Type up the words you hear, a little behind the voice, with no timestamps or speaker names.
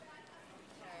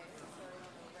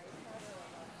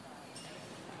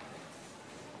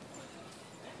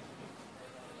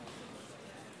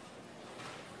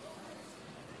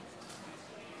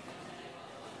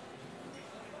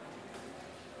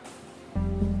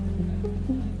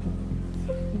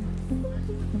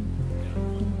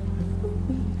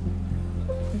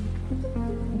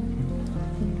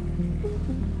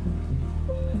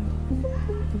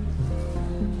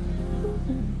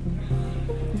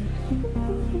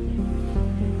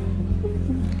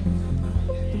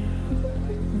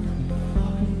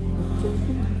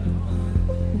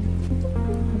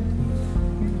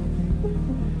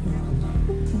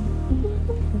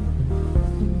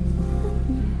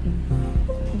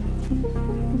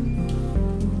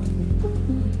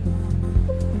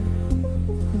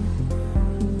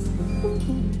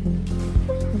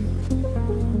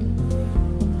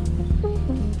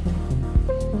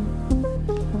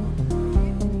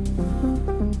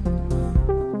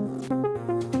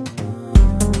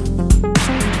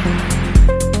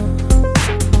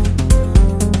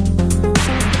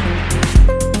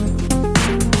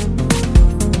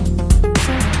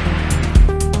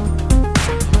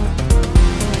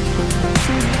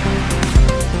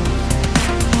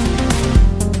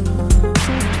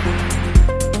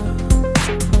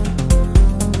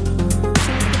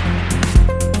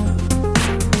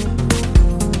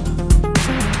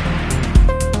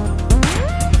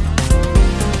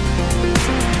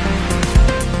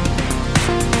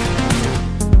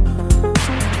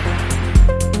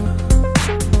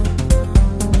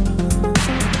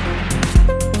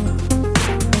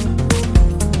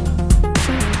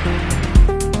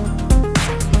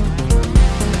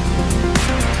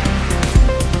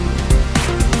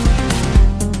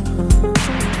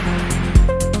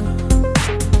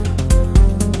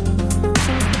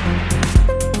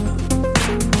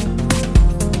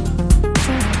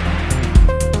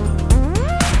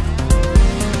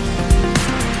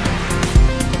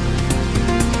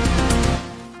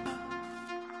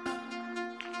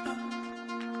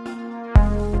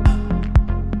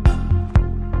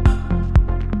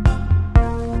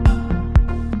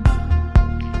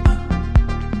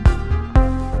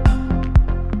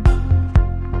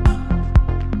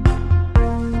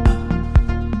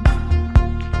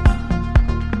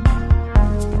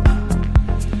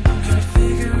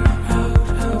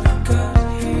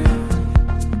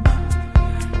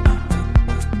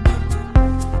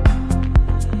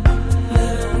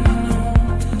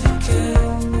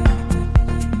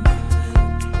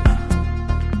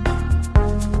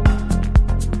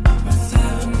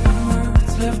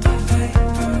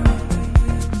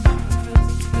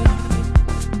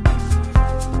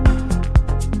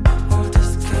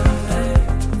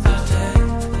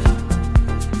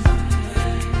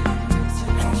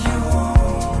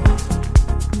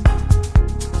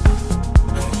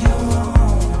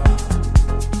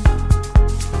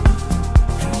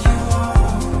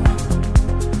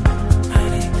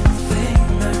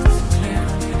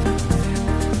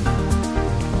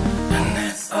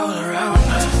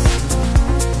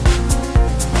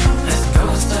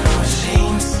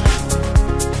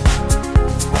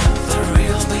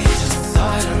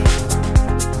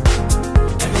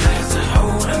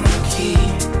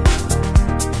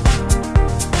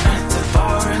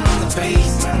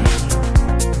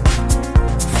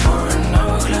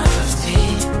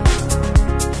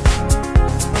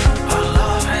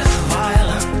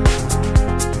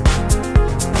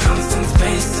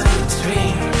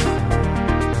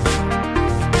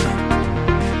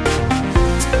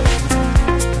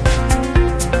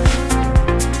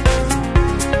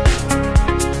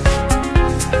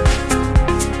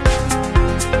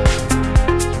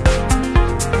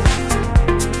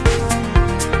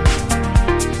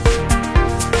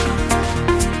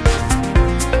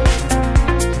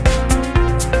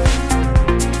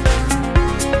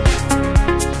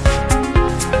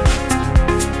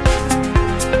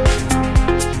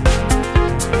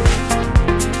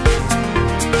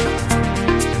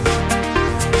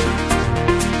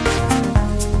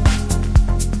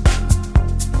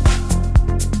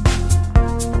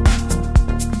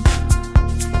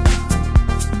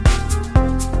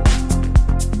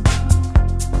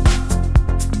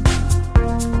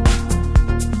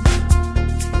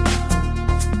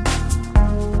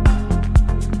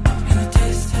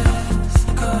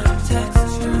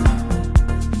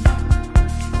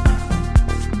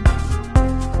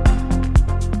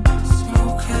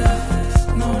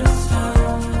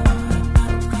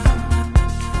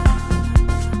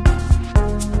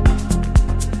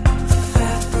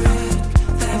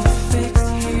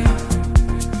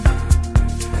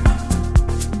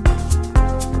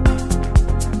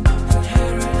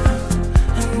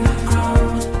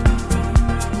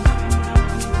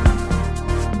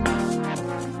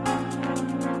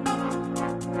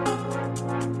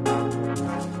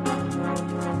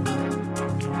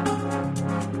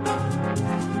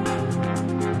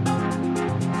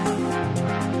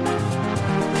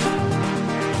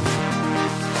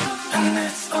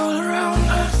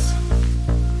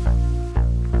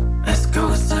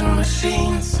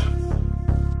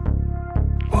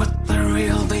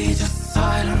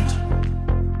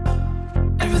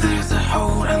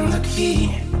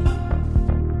key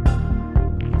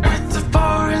at the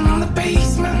bar in the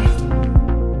basement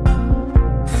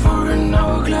for an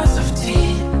hourglass of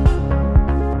tea.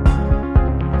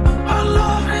 Our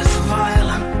love is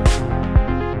violent,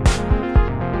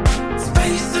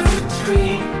 space of a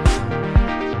tree.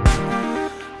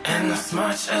 And as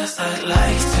much as I'd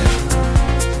like to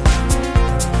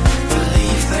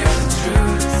believe there's a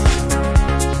truth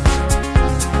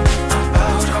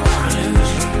about our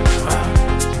illusion, well,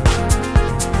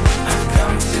 I've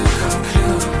come to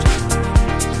conclude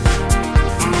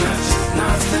there's just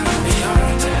nothing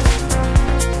beyond it.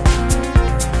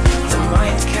 The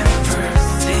mind can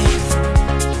perceive,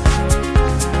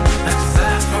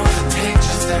 except for the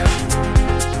pictures there,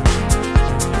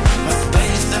 a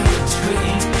space in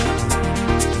between.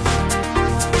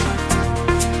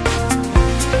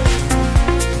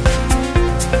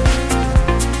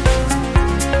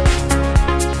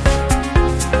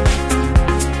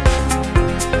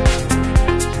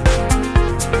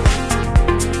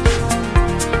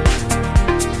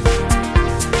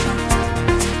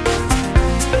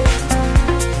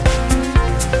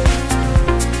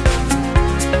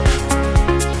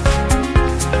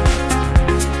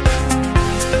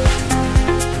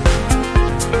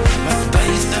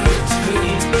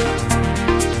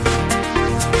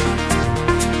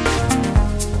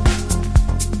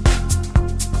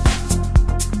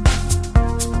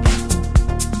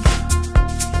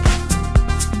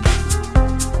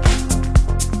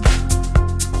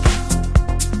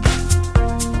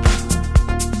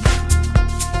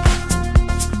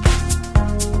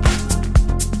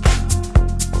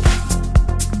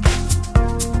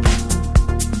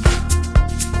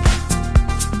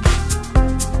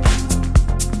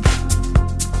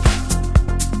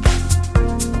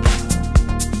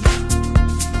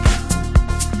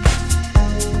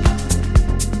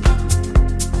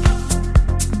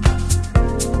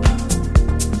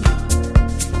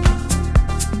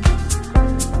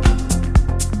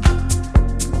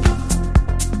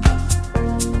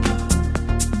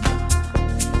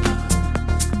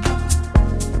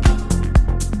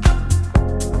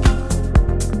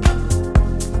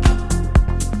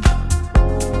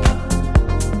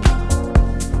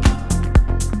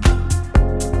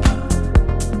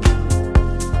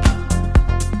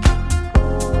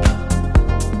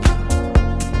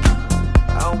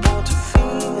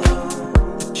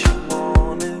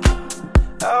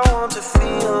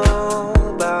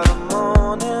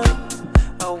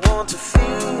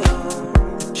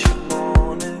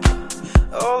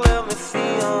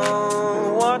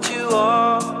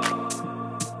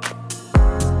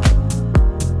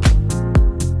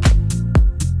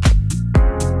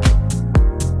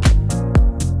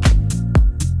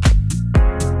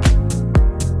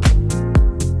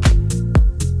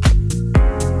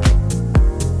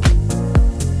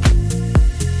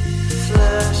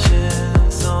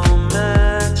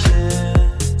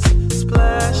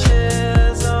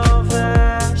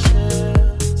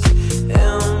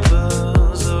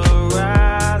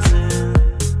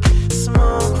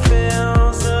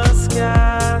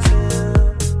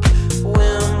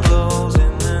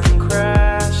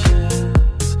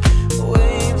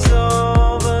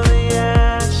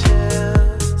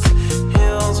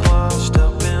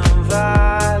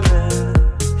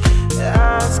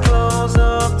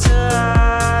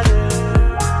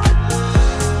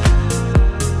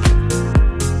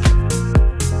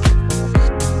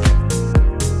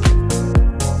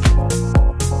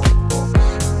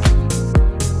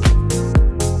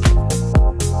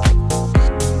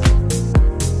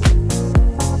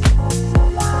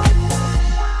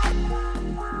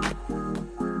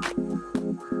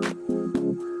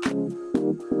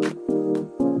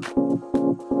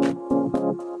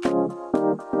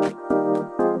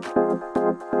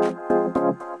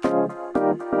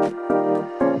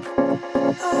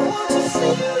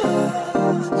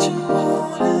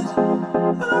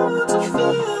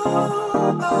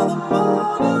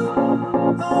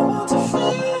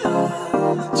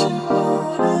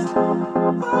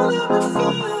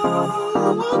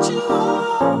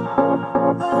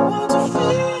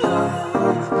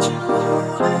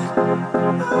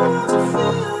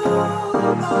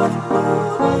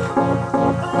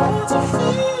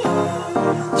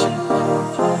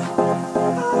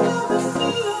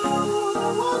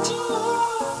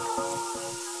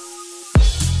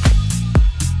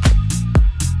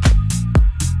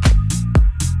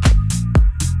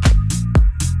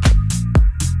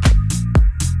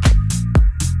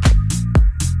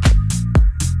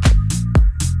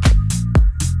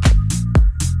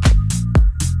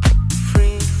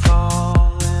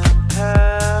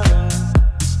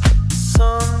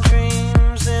 Sun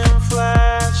dreams in flight.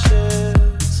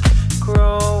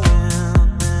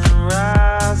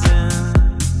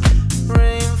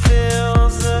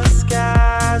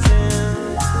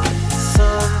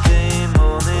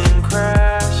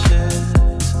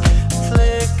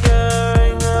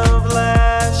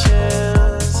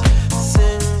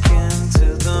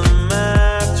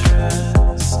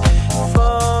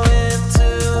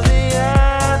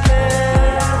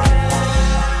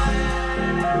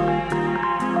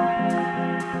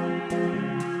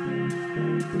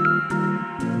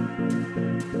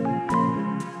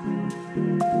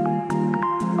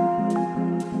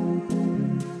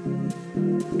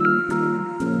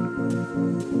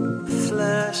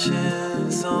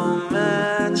 ashes on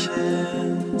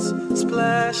matches,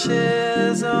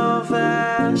 splashes of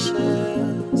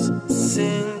ashes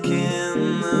sink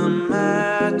in the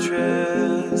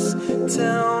mattress.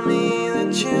 Tell me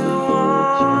that you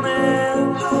want it.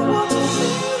 I want to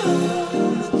feel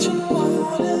that you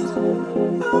want it.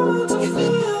 I want to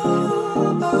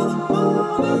feel by the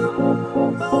morning.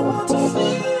 I want to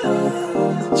feel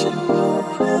that you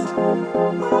want it.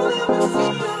 Oh, let me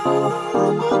feel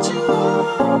what you want.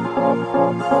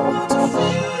 I want to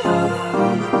feel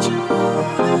that you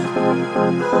want it.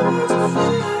 I want to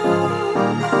feel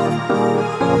by the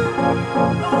morning.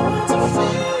 I want to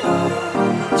feel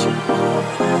that you want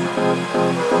it.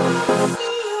 Oh, let me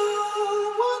feel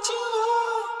what you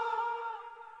want.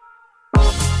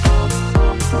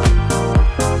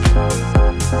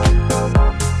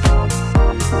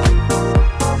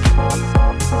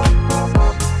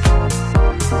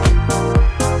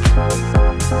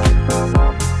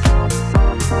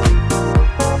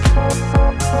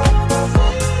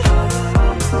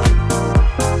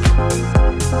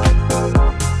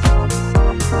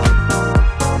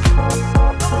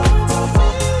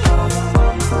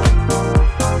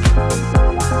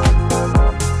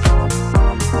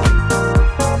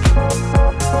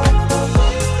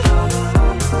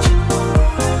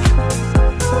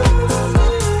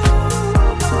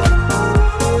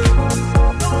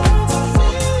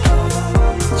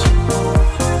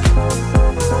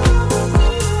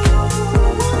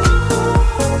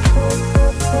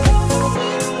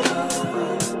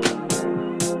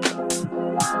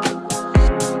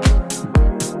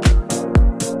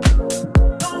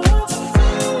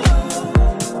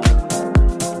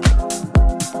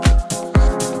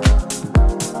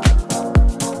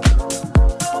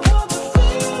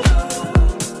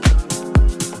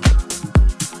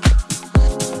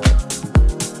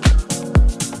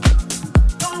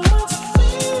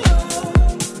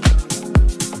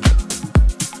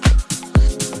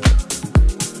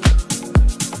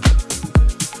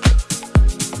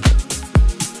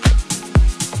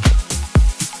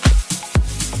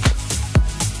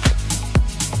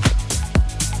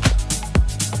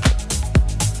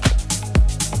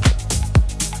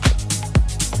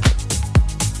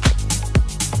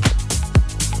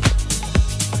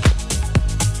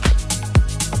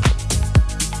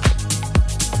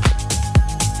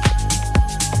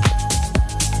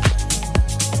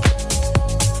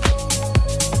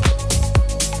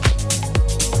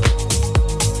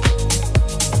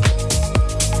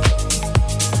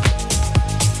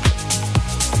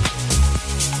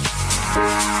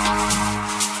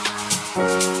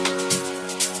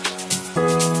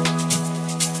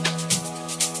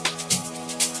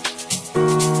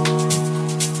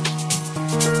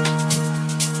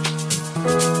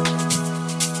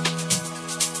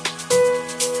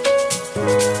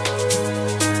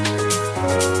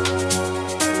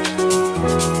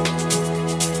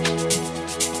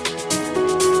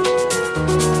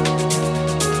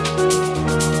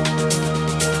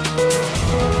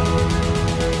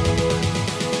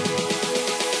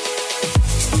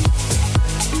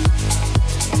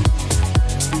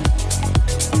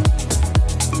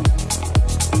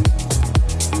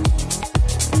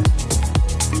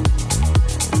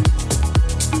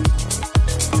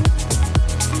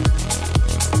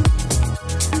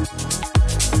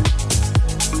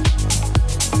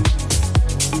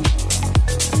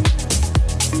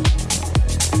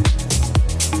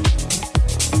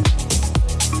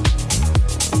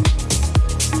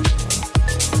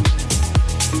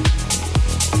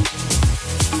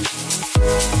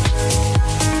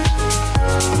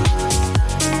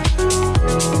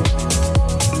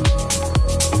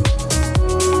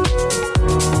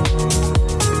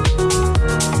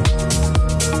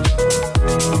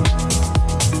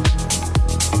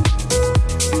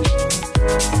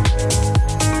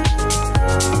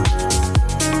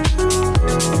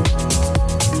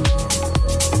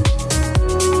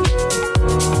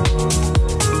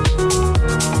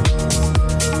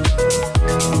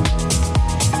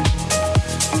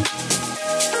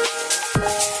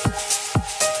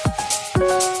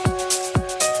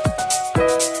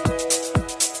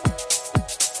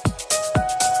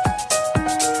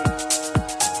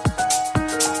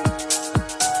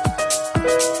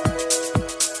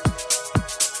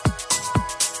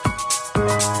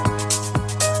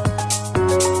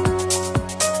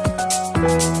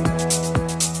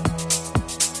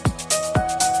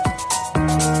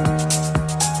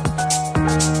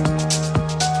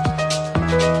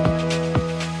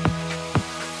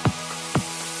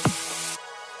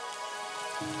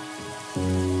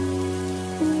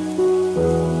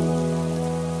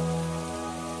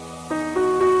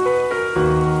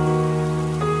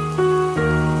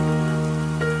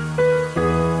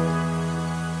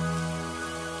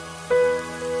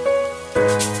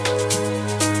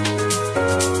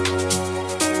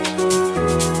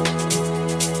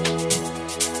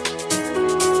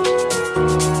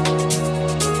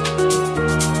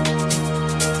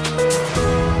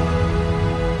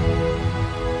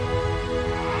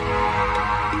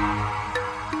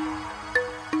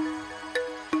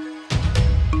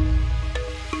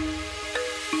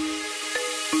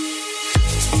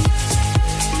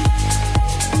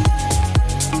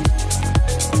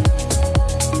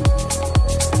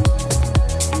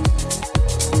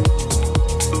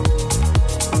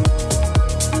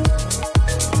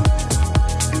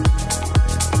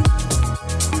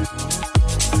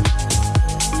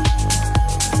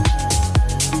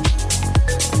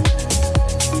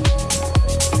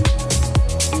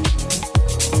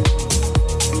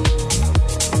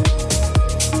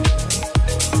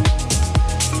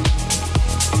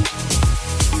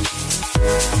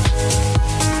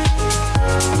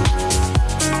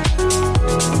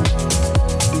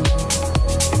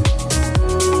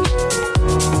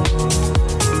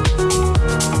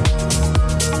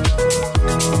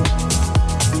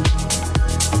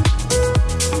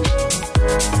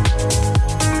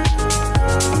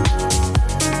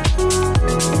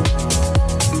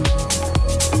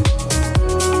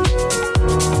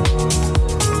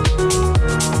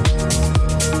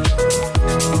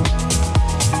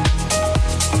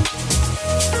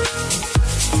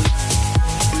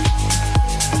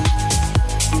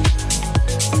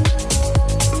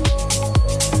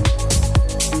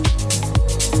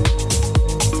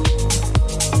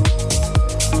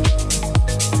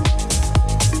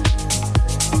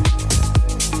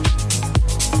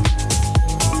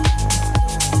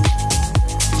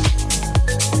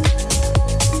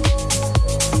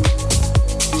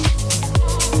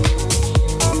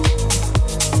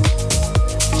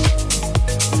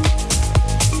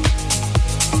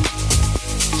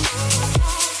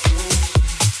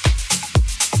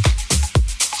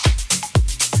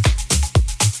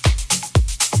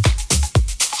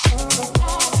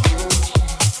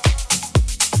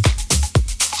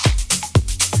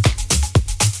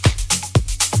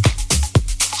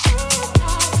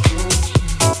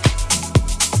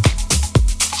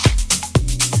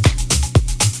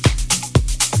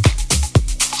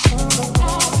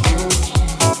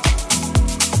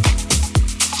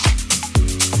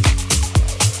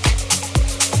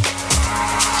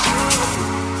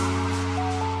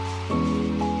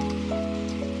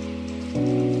 All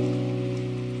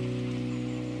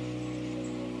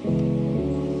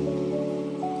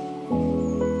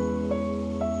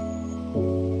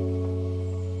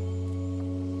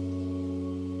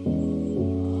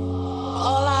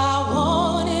I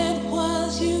wanted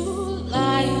was you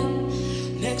lying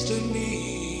next to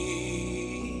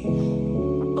me.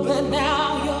 But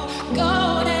now you're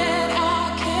gone and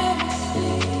I can't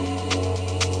see.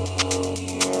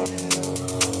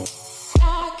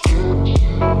 I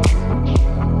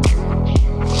can't.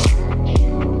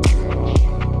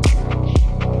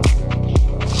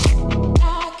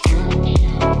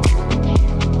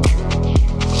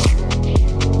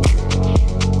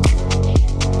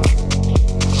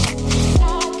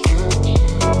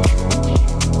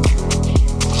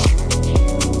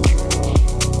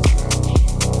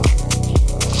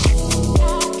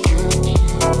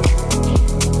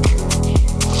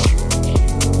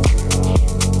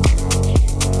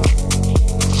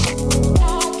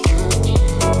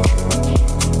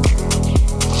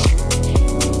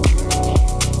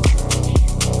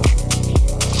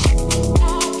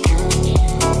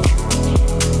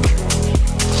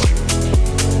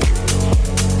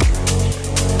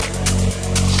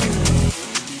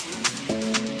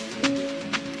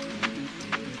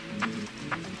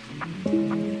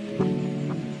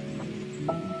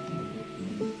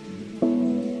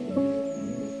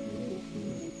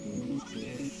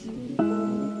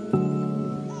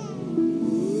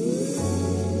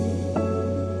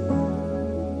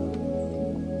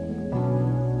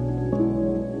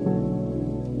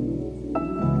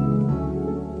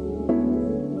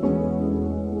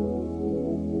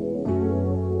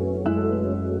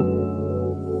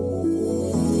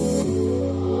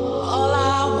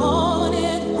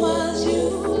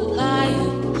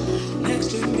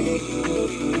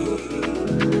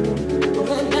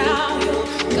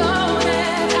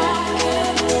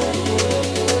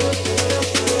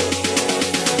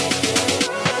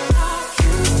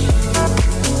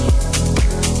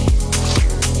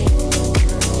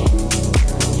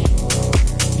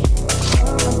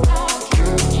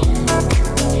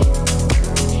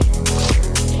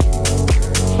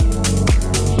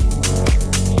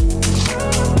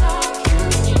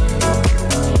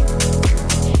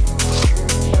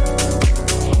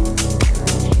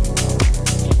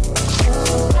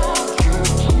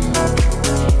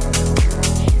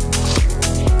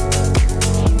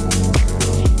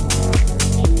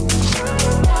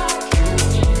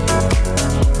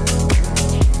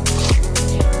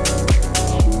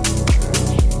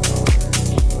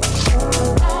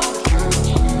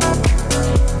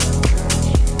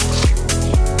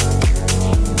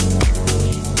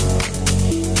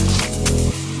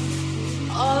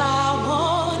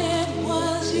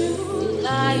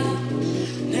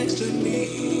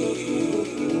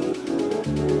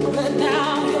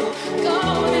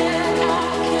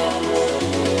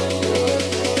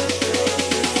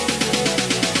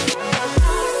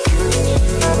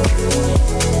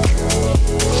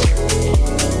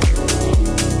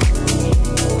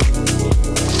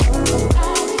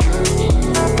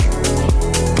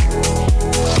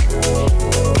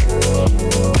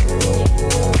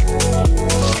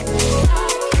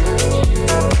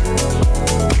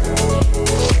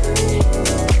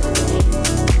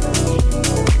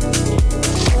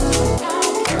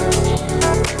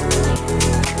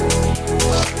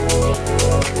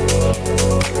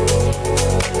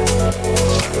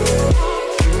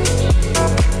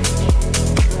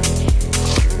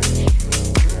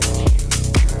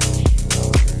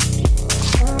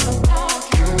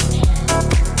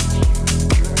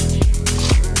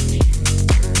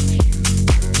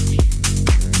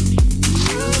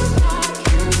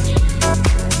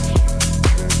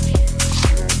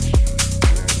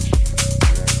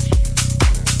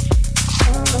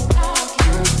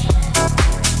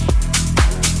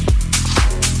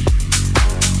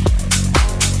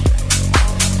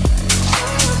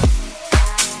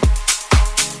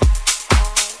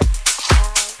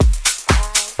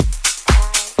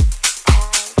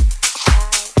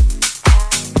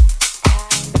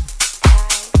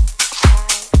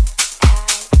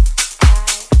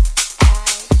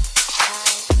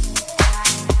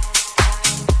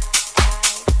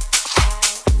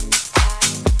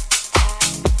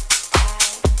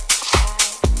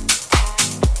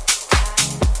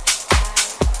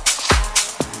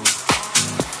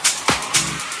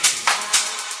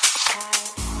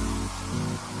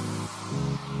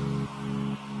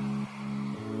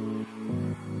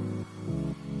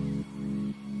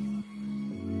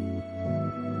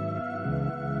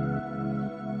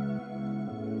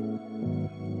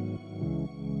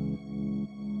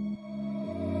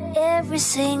 every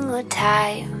single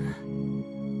time.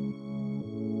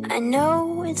 I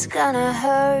know it's gonna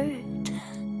hurt,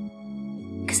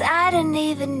 'cause I don't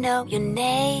even know your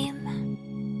name.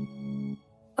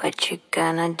 What you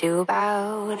gonna do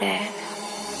about it?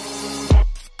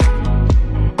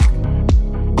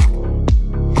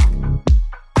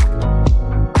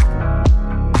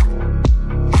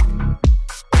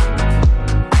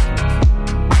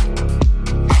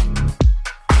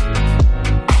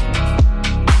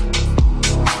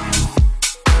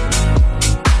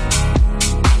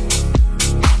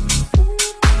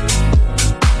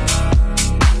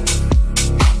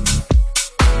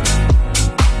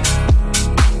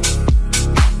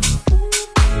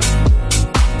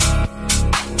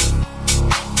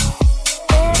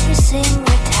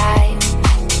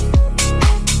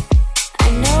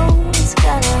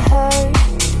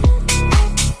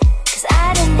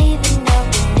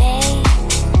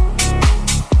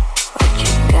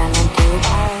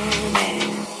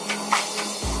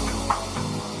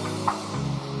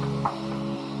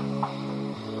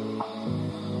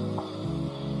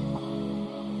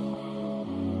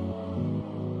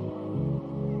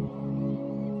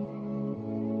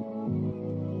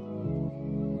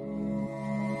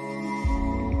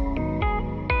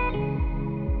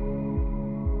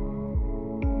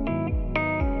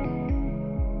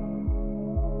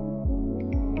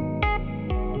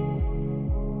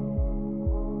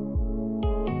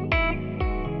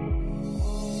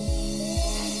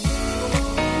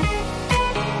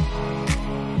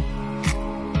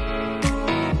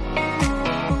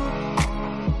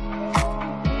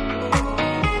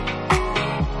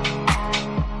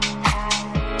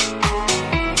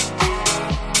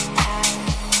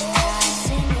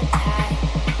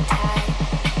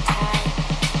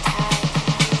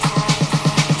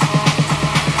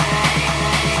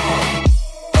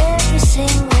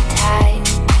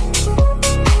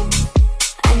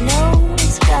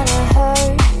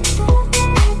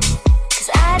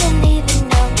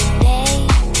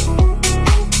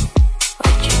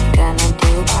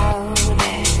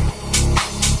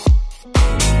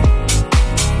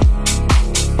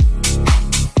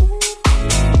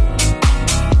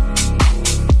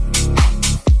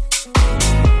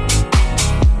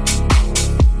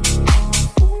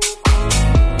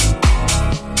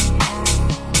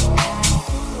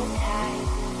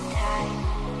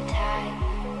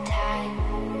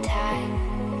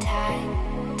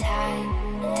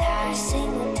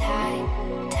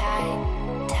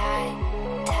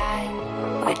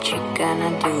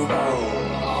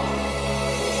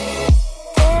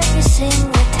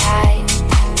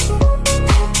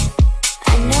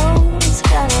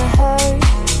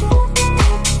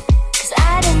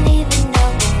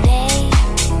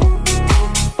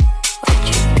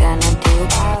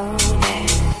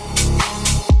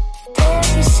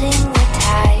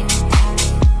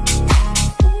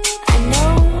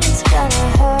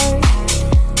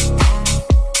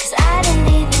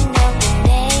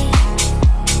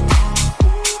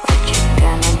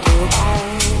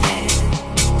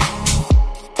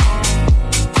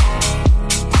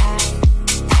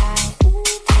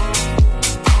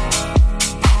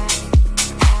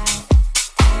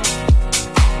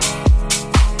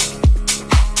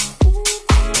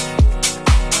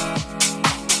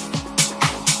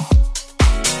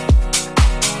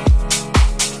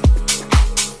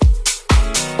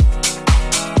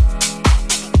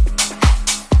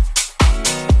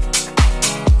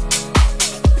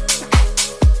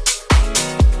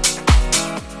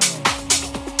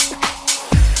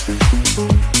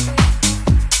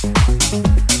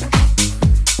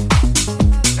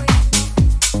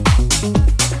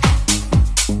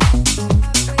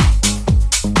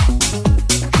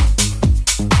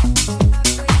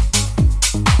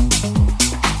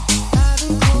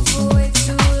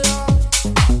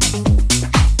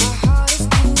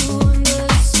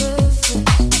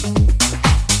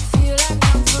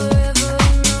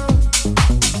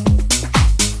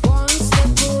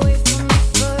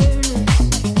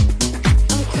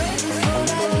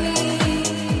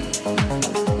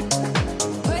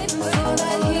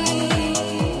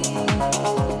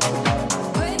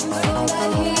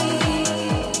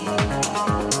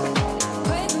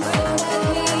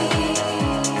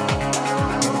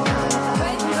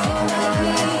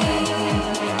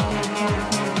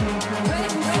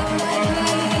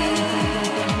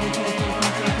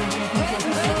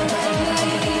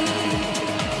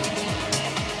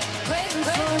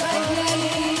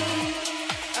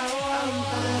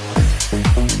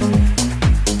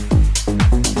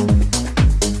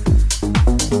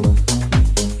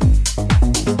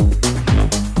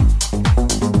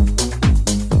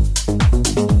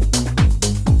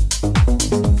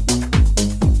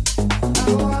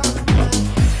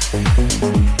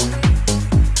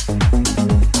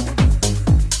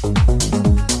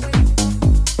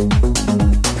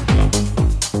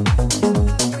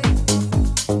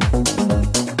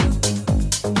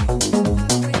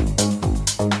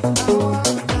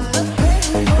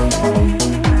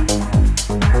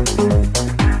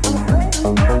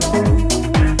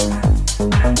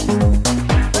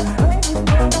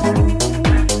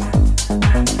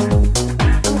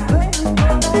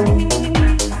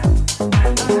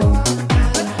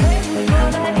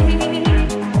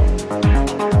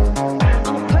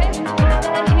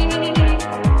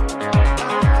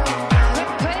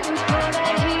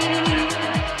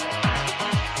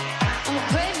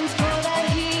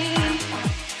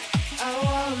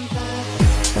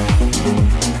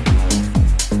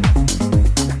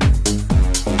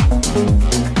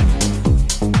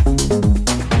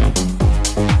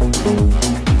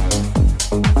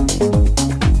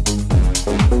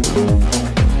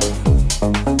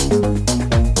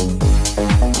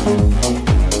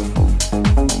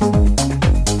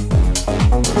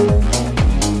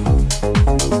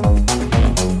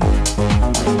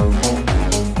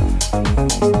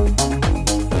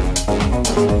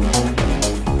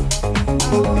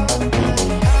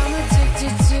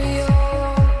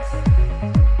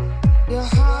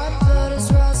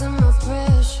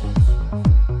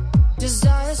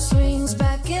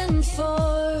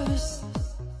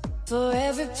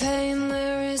 pain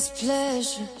there is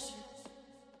pleasure.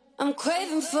 I'm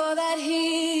craving for that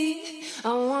heat.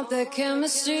 I want that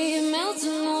chemistry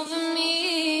melting over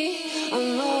me. I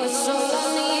know it's all I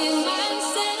need.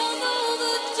 Mindset on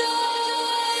overdrive.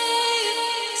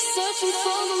 Searching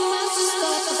for the match to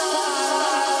start the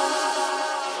fire.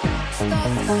 Start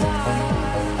the fire.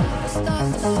 Start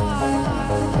the fire.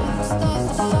 Start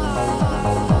the fire.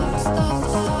 Start the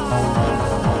fire.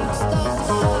 Start the fire. Start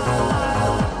the fire.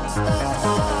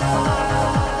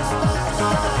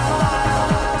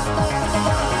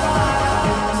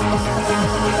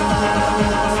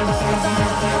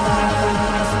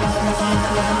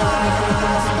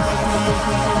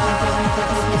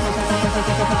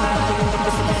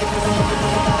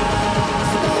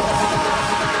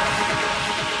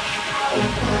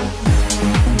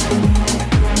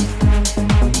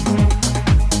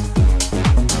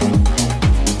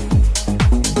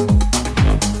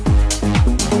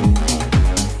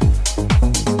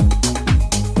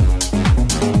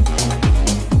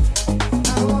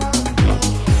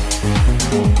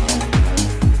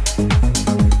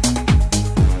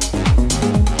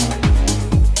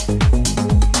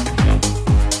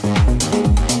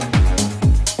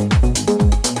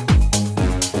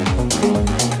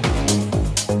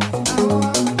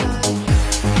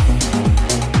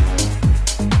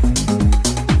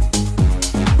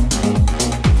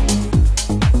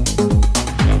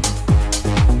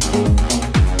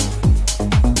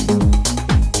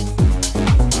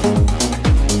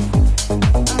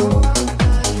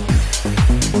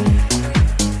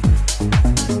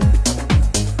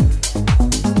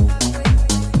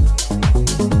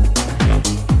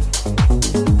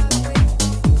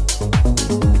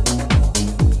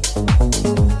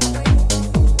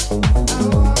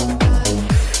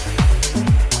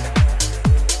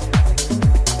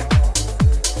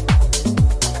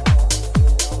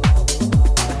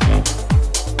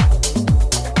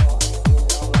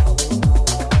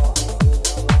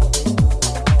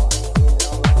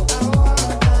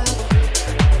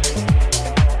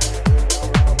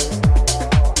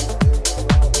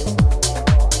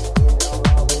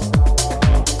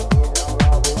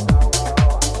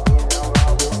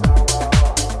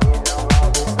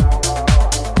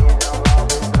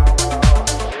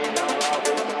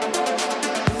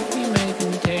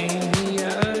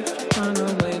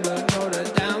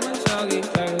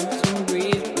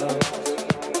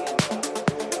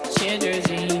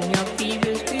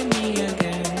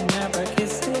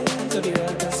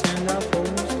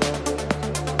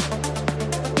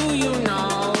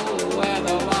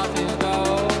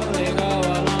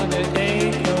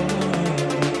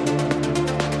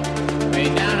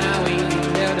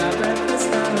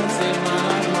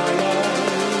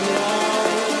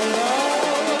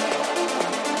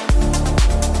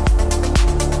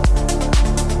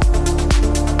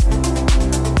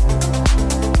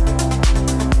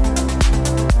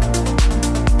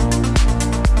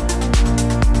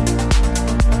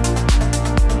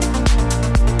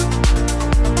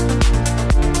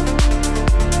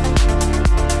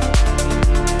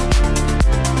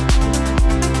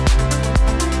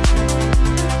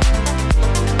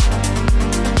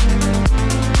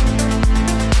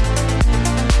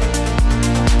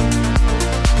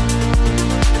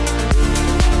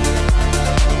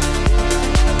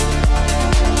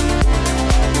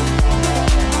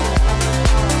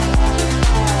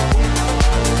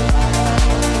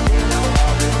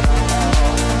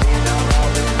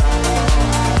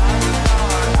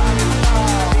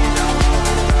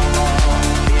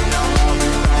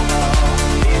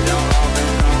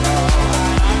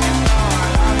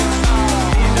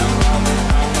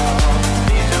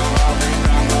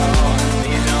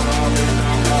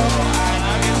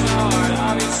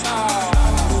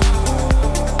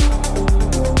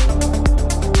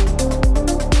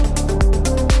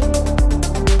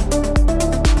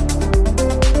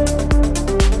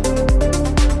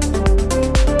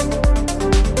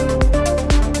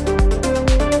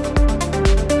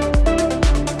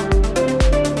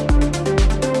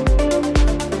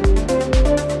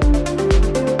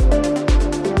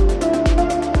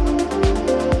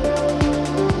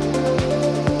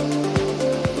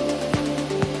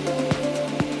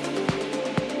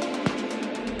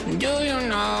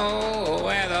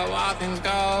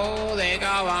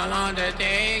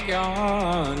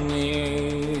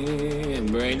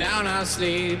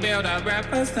 sleep, build up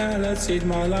breakfast and let's eat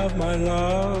my love,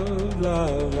 love,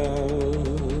 love.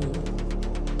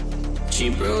 She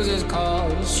bruises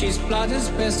calls, she splutters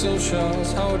pistol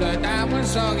shots. Hold her down when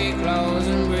soggy clothes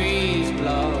and breeze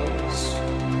blows.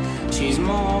 She's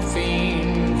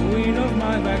morphine, queen of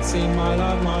my vaccine, my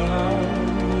love,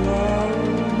 love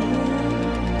you.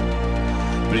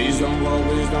 Please don't go,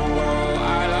 please don't go.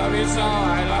 I love you so,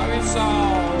 I love you so.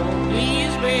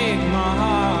 Please break my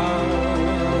heart.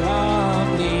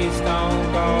 Please don't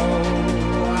go.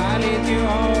 I need you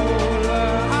all.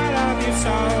 I love you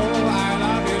so, I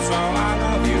love you so, I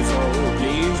love you so.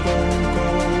 Please don't go.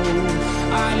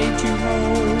 I need you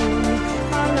home.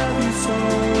 I love you so.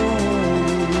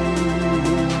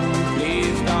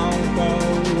 Please don't go.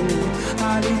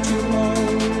 I need you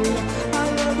home. I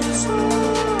love you so.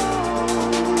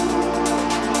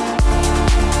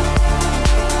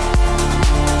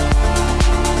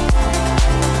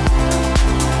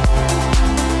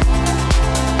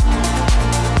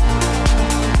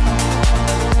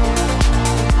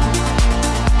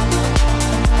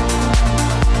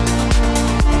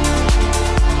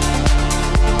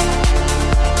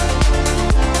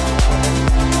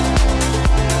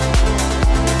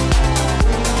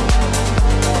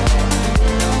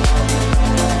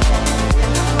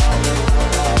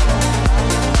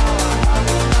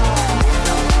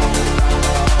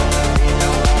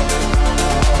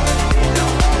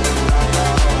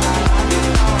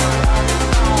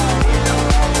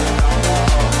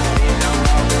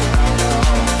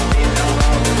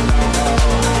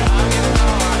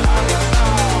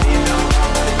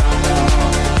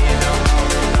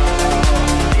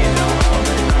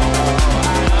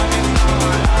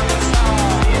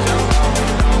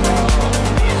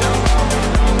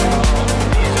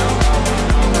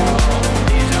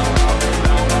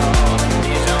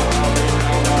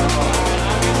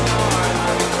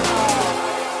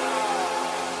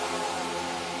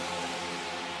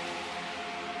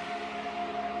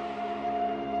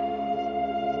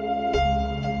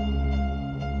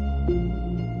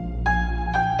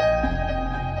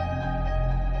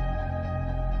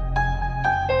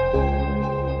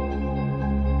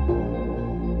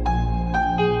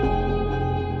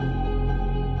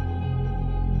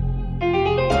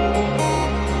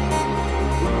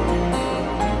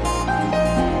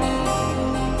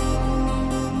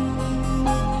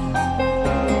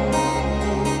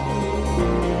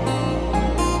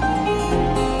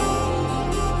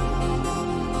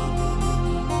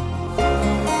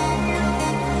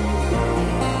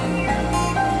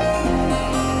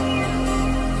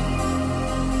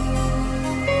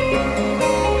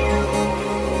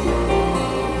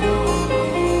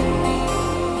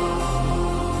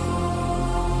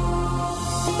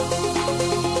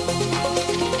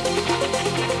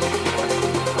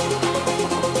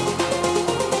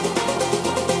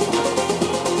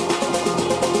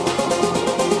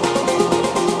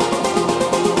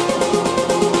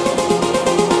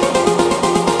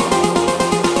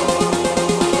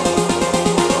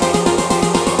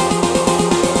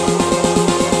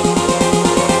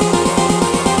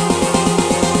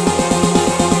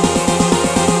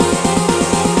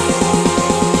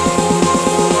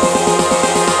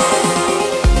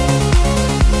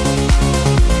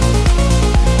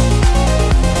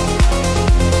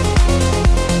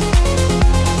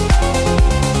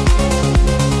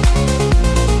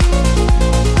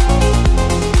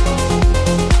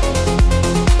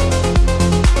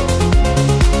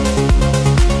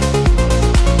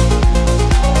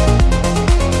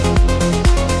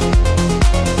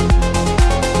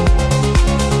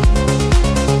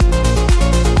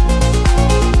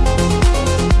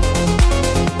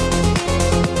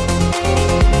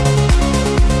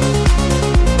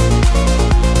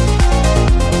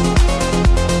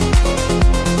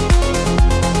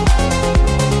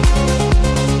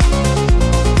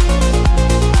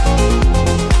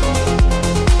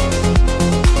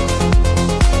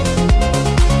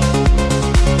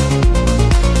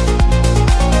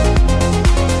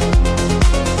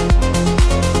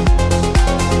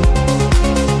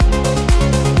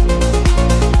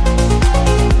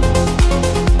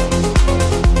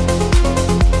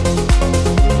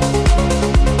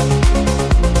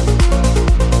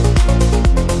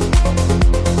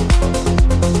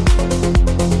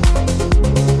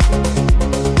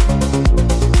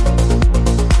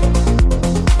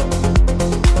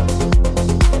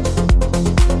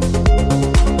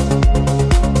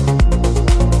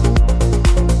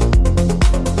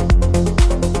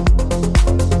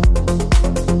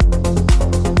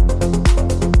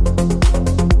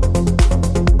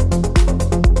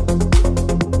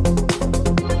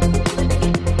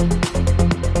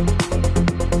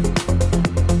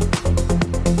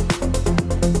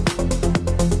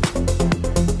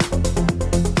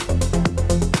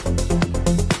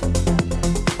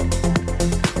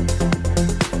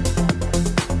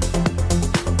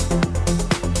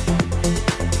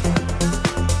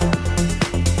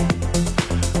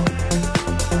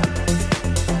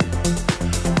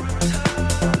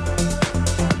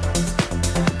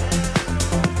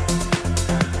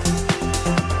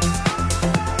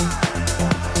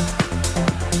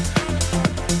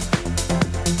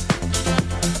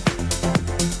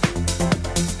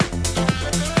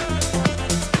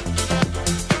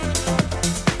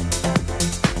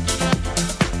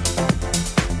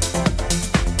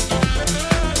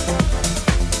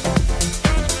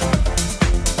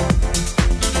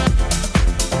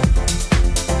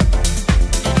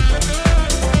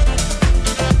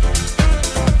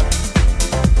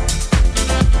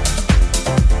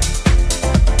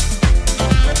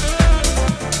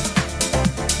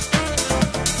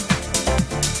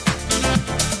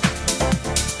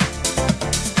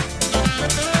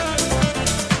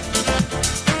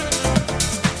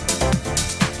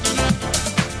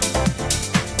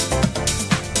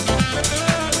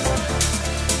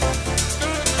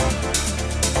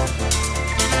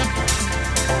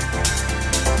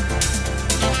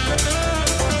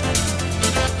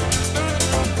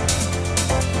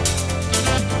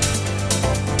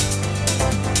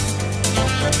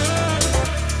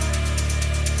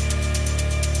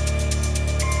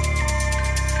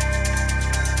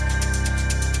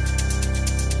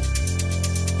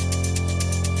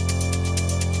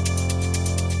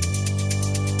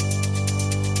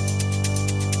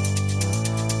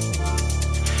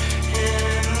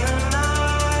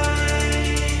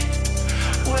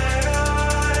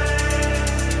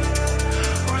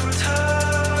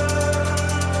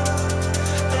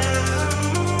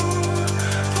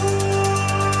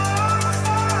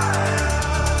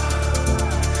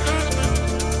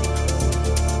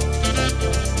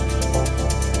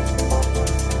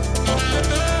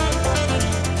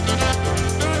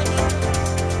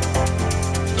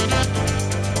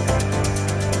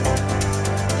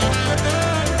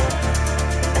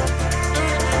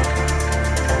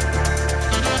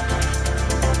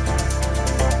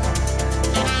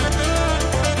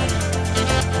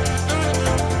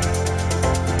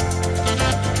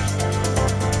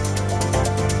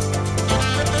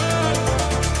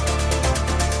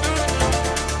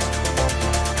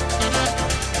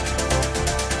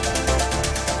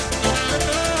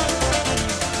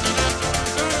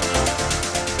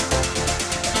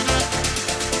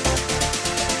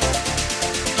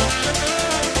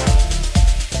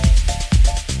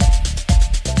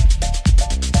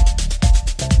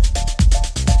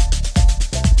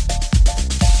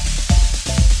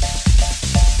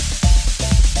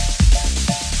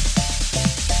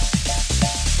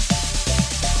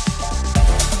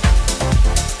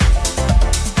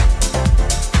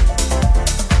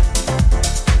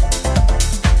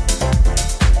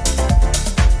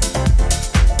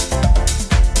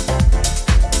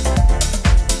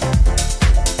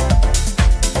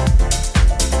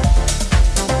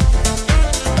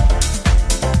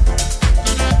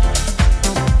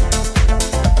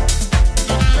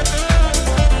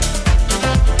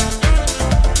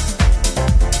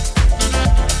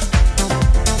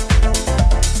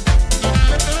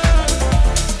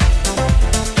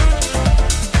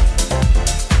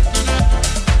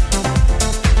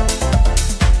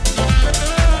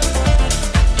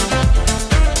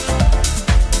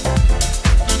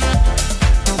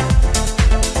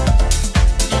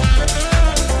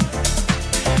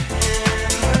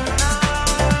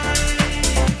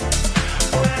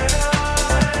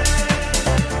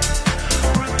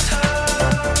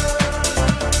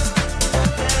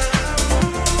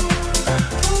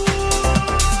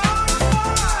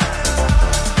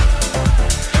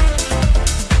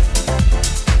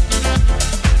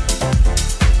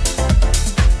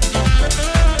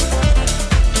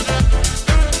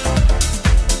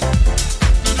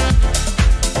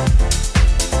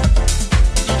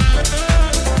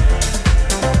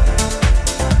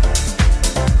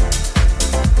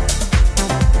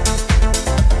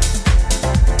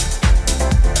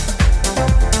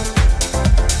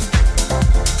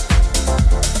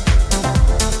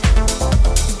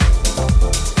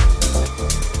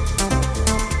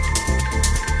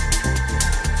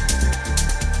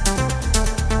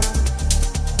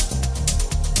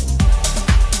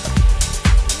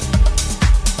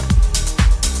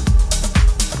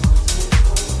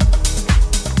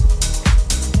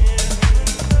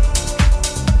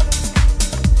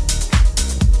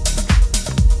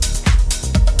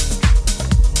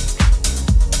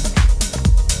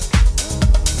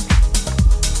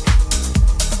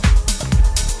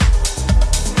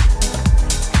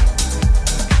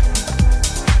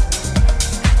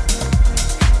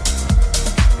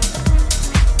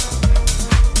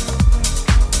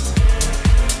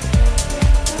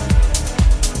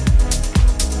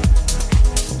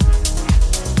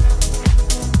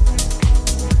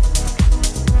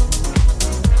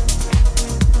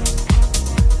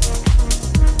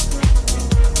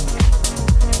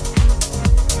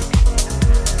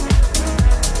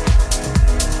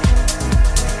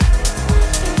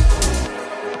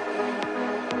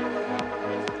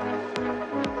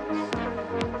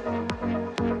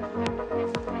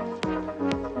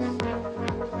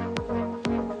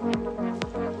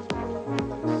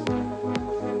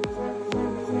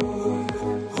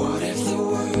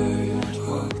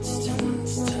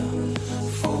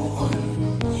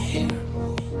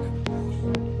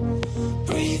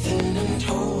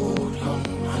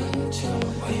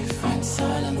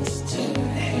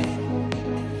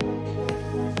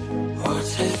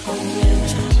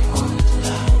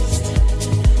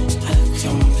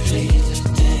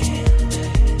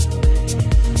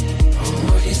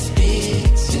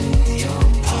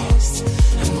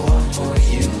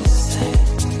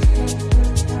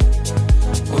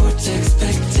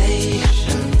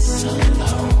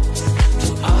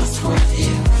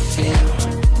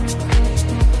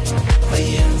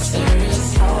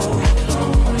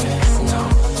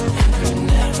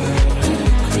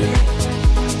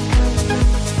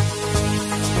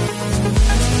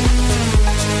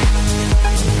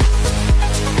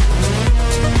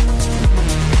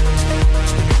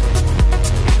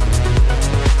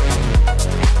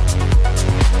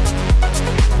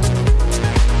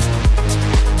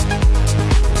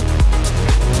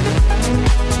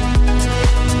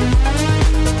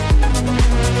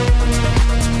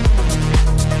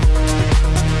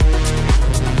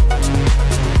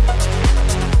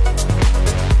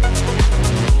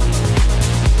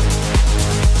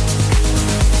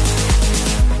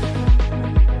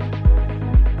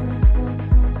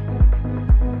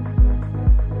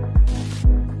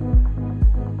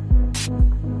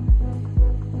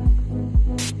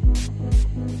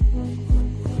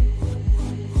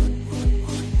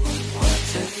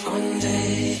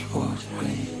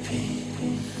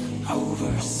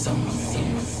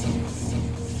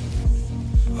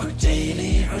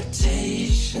 daily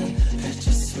rotation,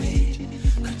 bittersweet,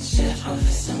 could shed off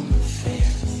some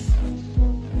fears.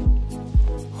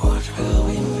 What will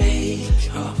we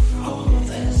make of all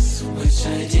this? Which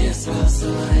ideas will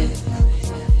survive?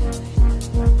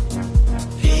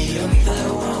 Beyond the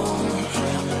wall,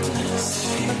 reminisce,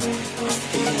 fear of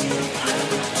being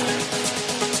paradise.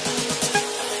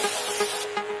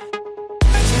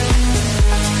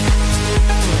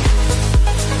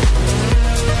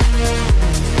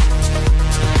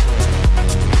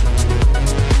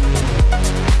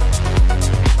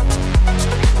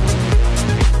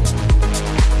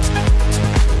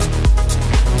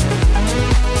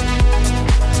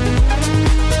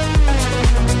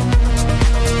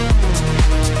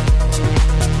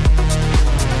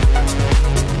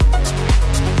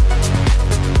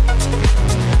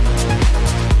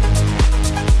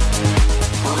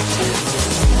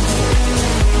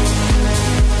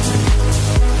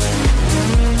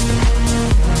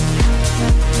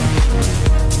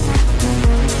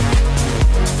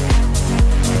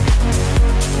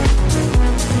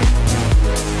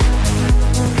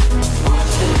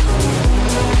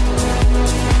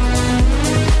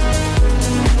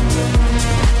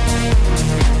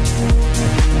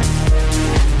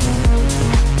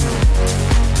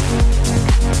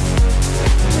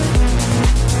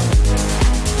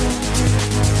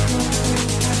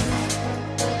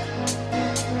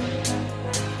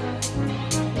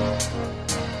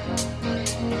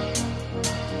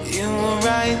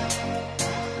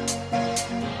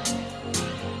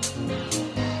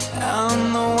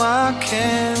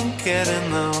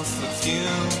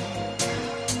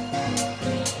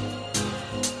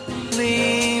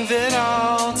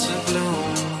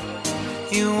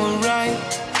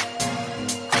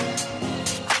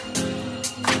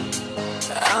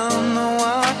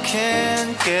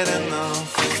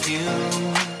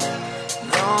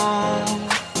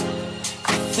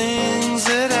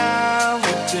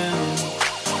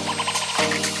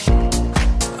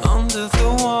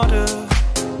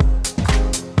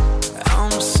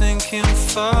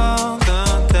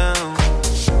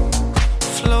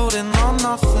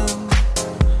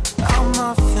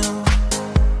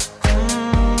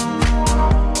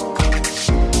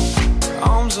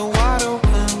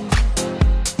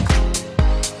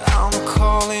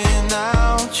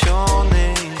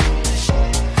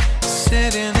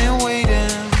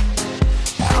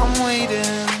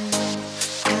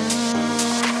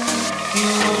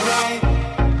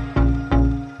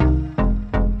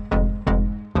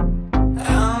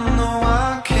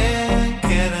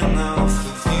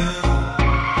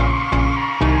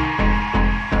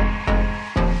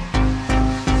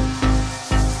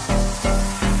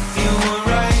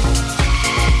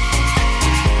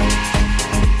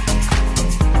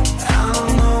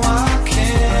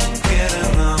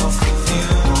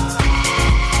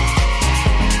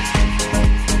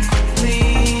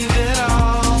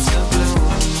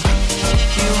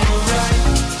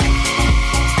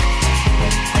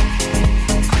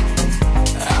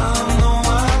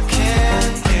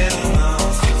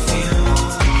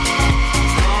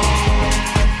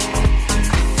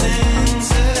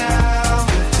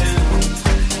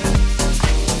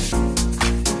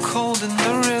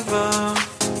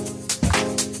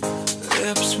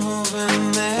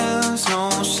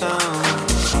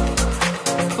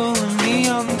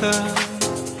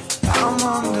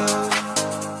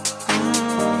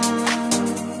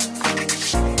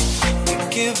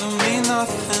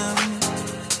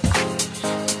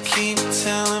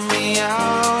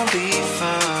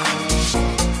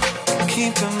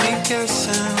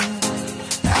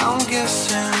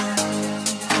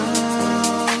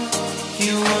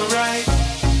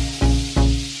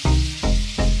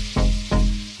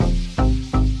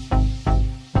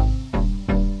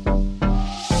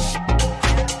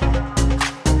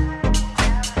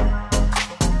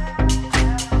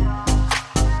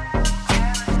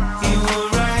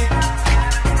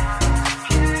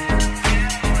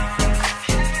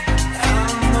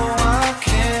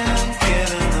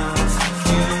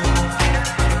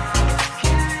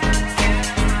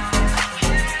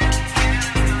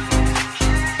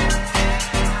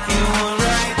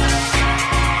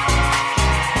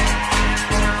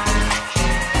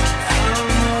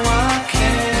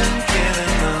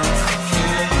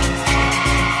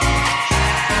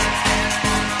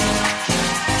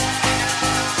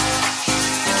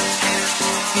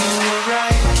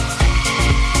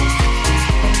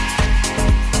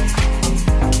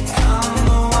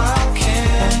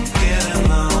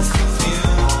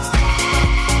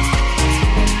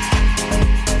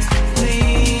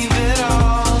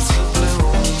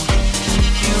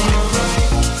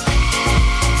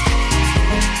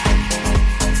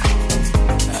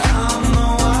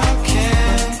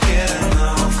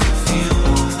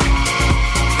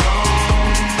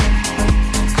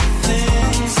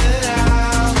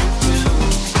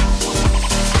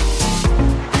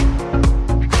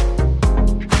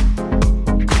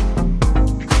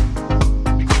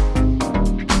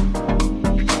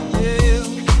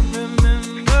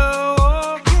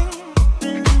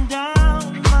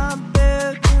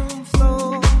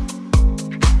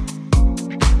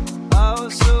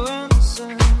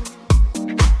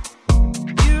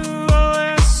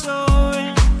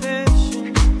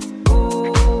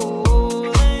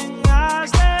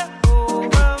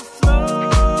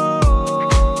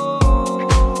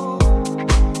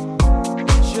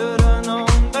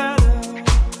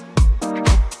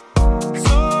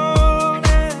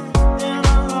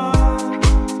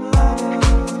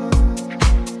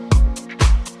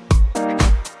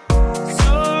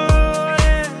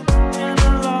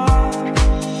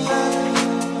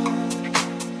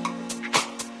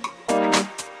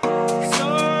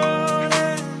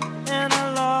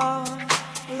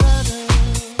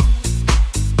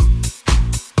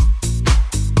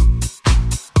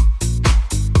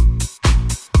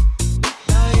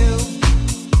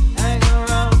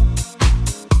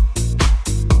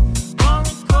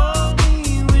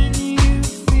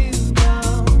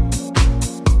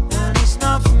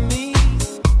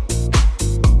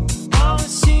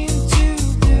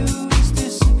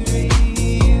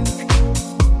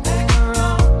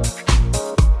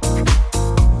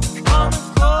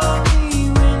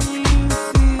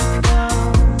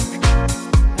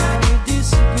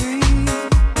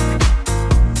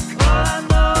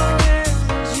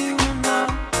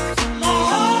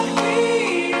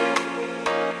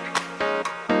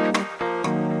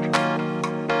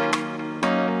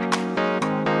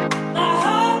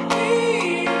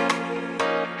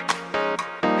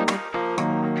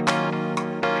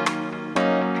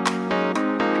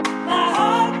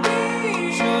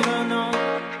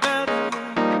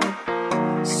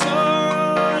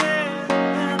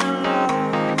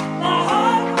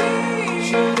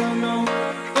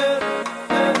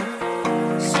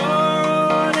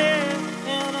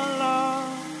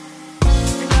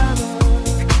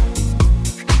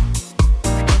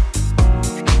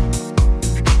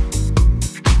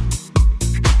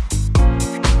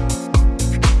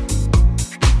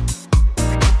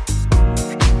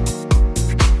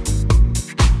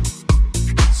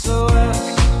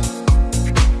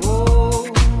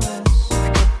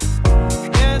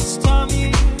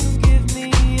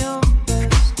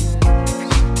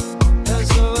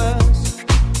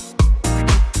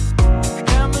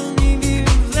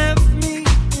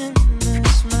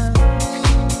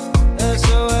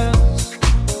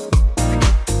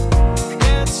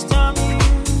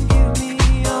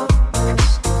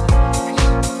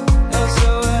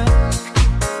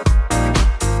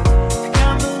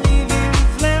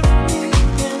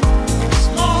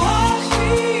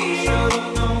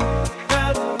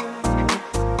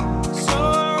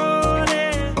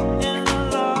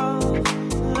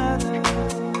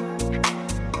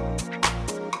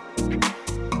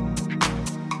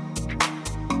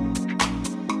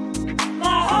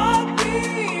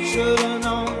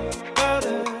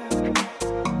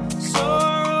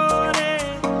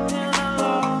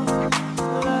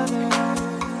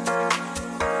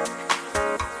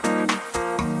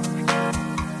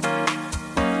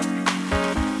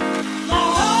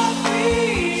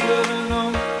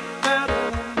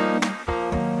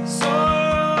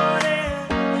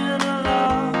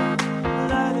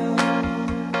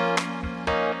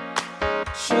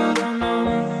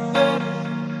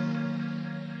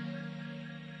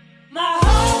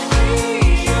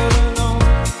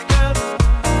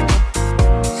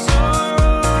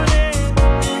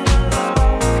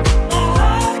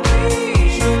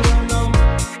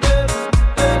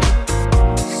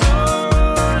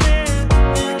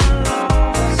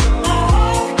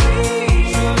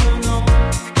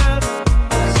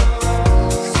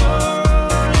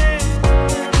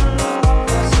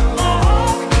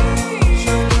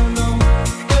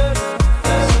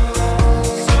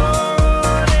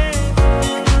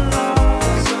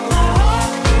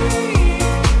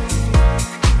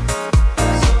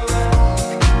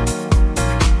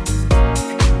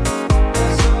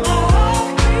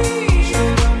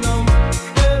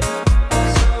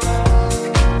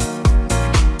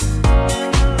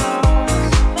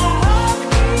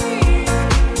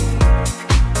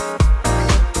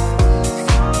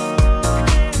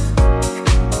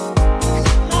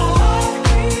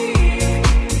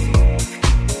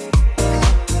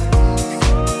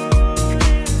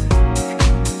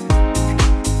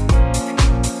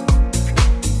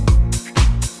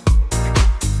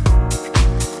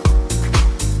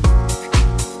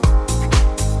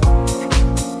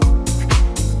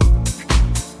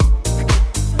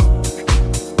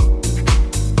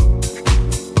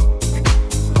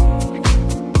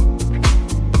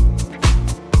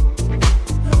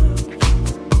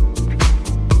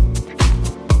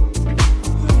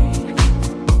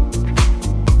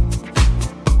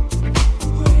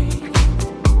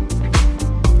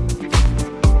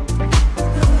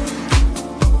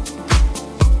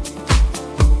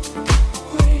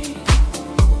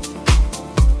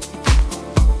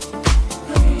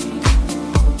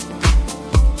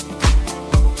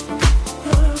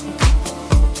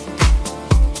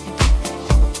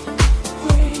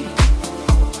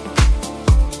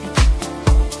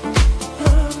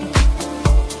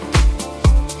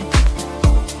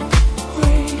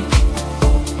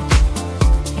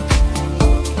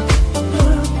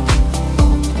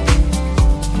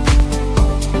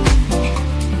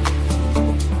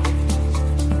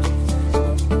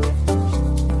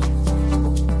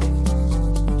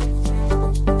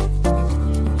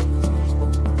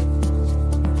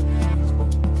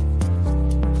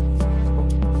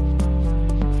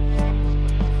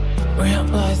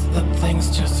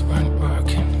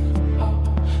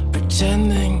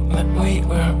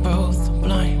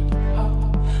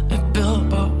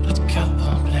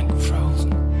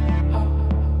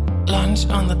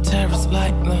 couch on the terrace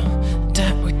like the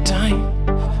dead we time.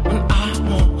 When I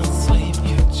wanna sleep,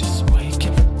 you just wake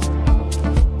up.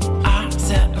 I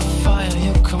set a fire,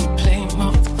 you complain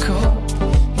of the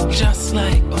cold. Just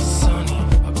like our sunny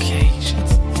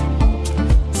occasions.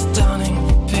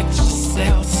 Stunning pictures,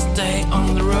 they'll stay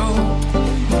on the road.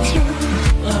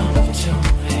 Love to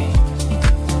hate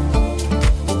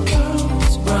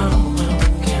goes round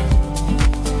again.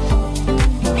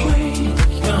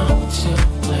 Wake up too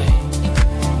late.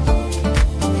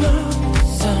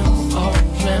 Nonsense or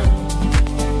plan.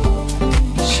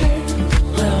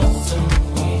 Cheerless and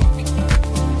weak.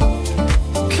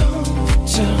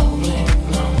 Comfortably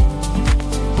numb.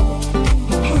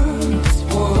 Words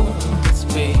wouldn't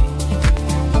speak.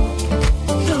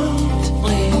 Don't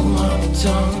leave my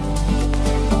tongue.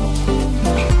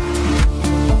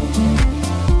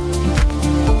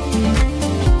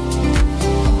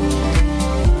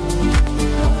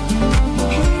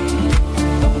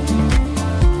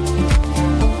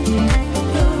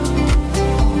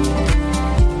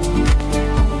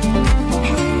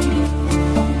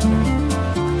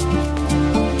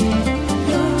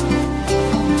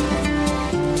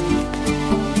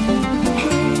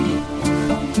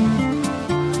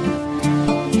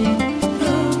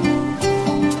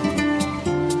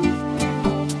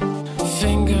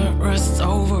 Finger rests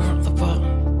over the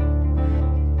button.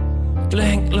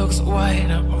 Blank looks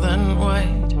whiter than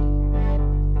white.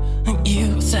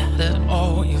 You said it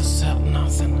all, you said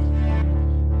nothing.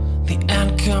 The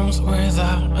end comes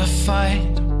without a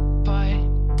fight.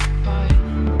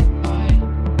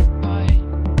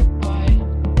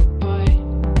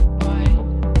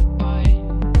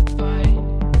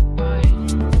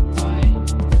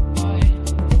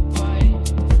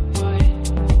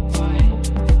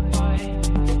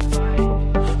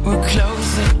 We're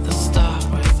close at the start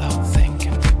without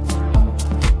thinking.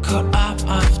 Caught up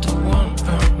after one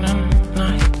burning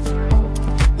night.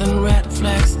 Then red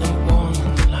flags and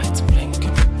warning lights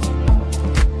blinking.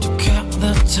 To cut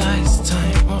the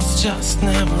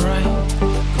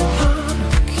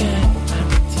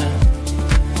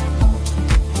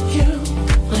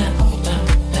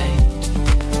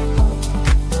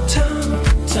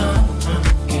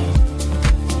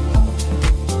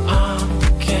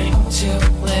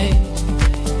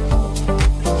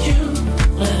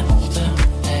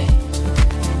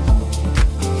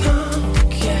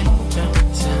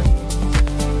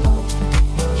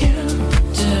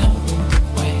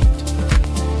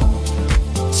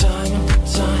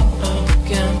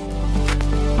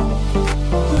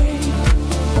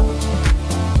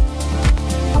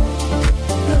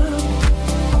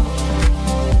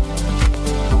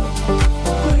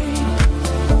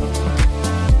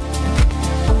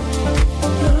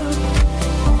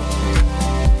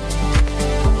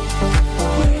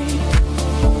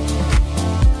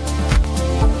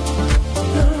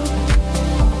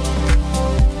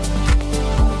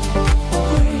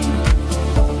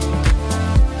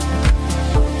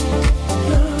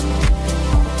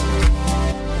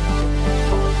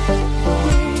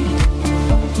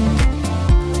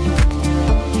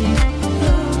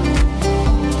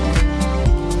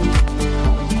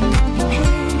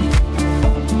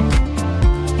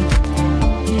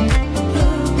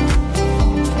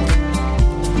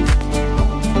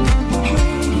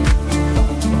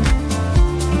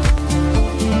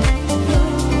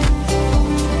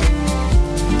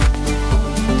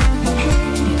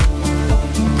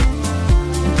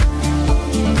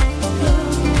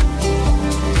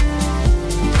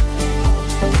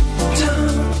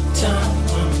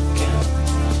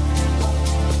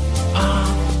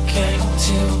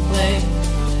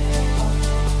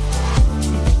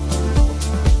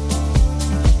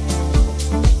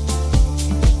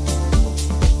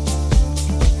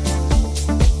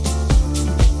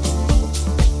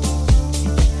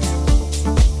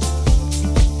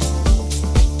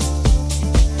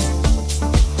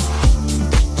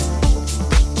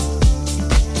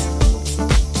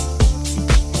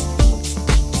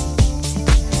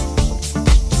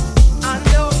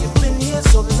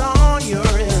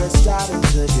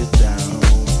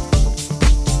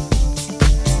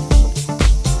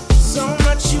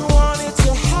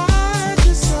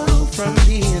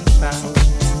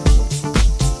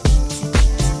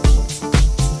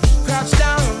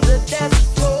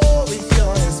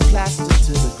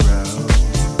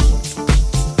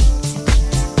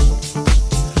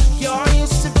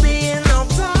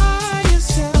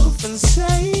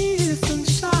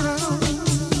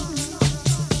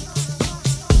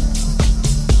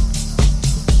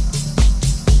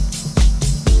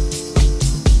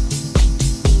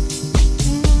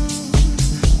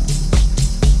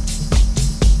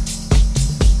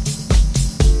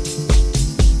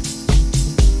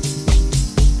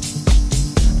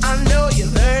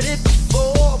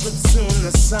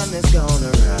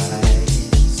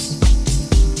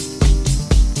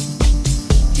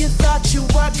you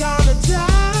were gonna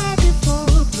die before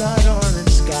a blood orange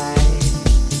sky.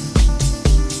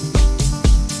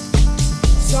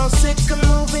 So sick of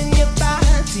moving your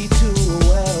body to a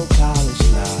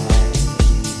well-polished life.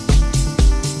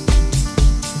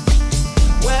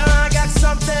 Well, I got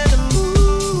something to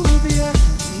move you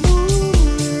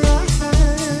right.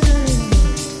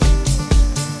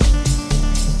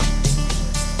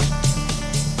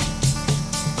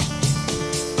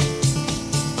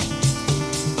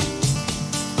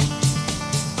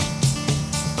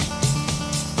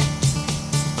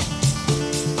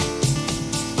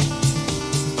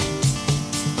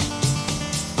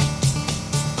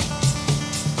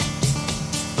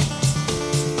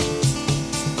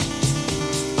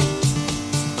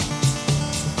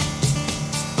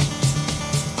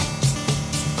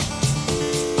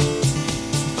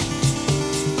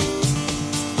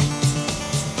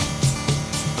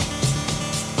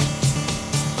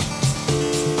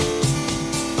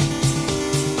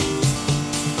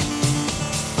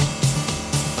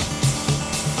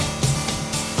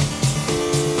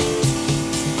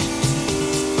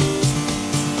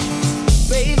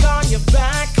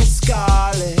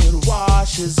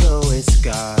 Always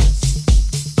scars,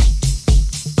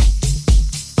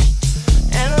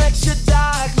 and let your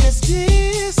darkness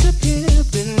disappear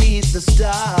beneath the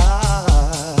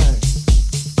stars.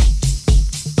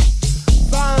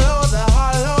 Follow the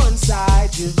hollow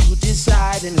inside you,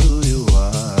 deciding who you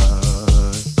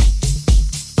are.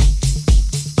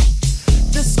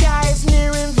 The sky is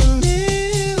near and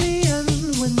familiar,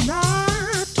 we're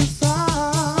not too far.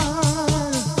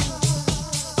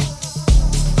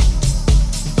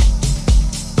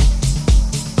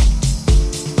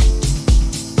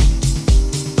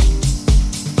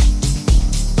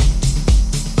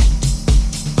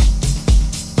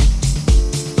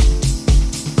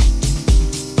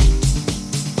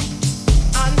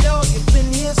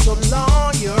 So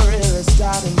long, you're really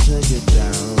starting to get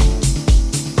down.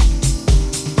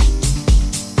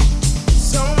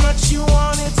 So much you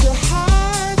wanted to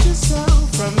hide yourself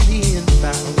from being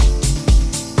found.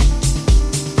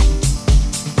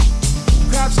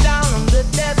 Crouch down on the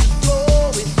desert floor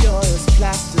with your ears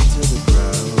plastered to the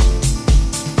ground.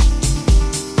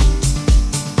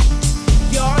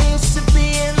 You're used to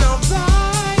being all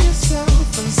by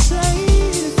yourself and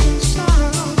safe and sound.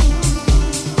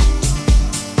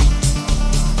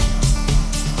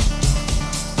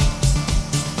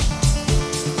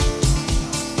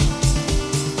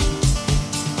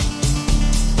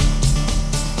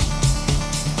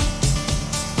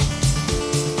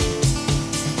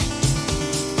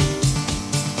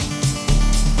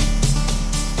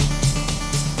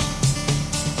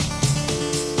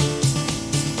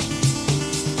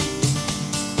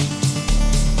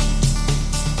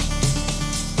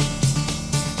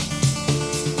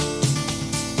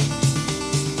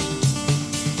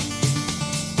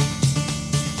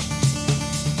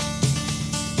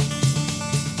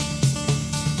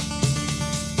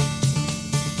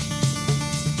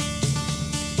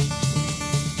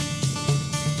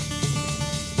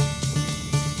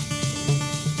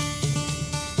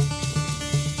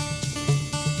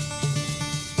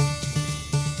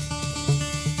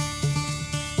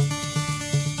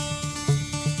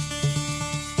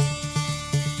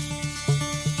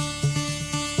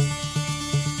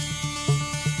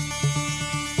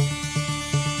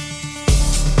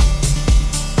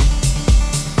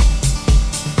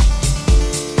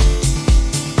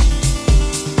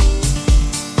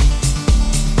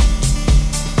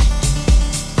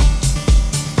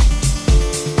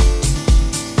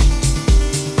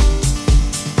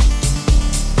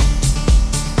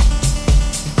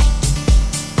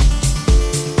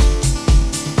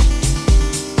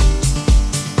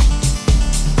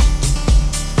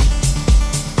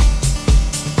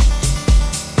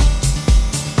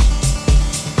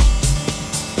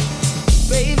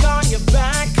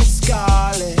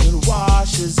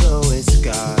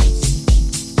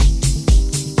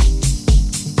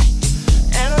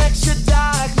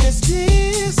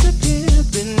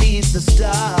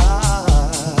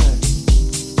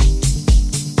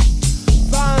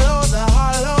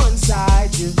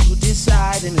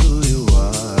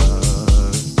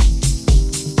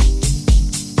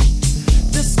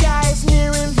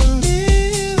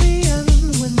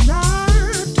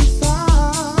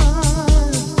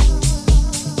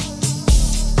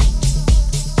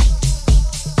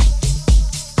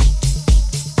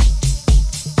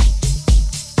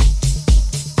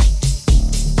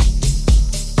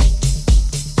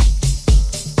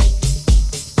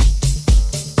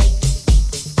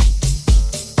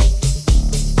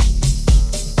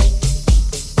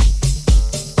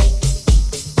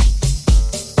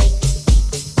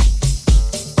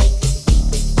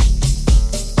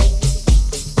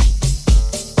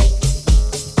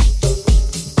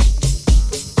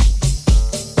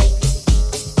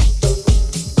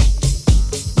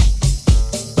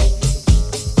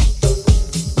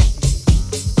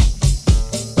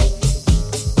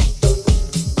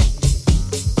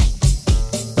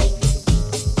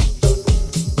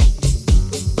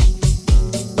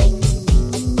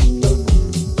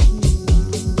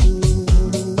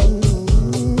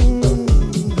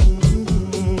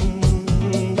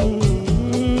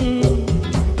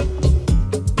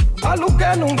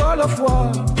 ngola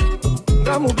fois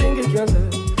ngamubingi kiaze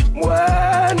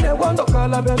mwene wando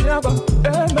kala benyaba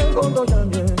emengondo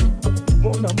yanye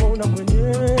mona mwenye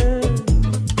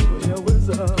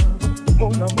yaweza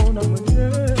mona mwenye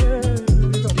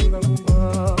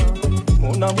ngumba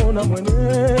mona mwenye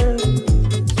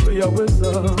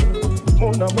yaweza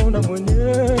mona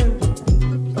mwenye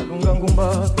kalunga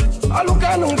ngumba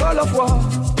alukanu ngola fois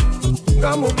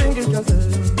ngamubingi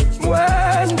kiaze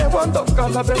mwene wando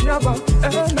kala benyaba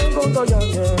emengondo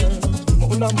yanye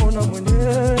mona mwenye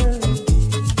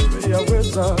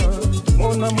yaweza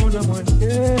mona mwenye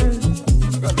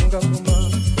kalunga ngumba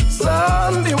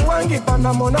sambi wangi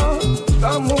panamona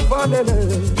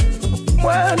kamuvalele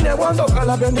mwene wando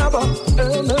kala benyaba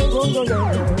emengondo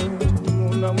yanye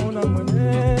mona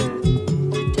mwenye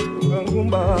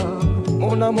ngumba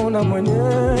mona mwenye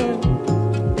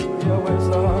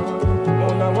yaweza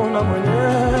mona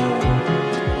mwenye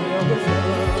yaweza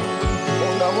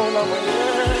mona mwenye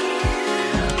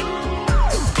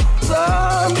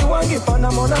zambi wangi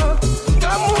panamona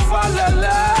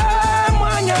kamuvalele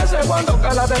mwanyeze wando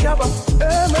kala benyaba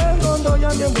emengondo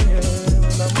yange mwenye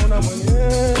mona mwenye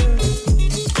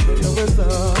yaweza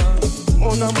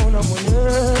mona mwenye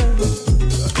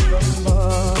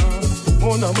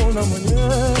mona mwenye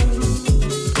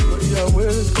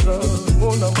yaweza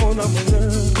mona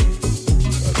mwenye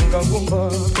ngumba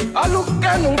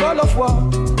alukenu ngola fois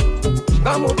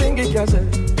ngamubingi kiaze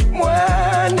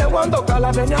mwene wando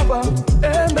kala benyaba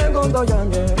emengondo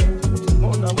yange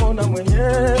mona mwenye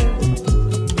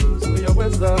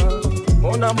yaweza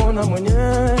mona mwenye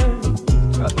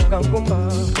kalunga ngumba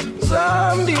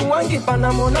zambi wangi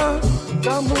panamona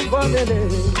kamuvalele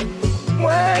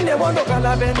mwene wando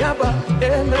kala benyaba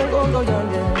emengondo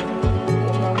yange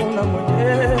mona mwenye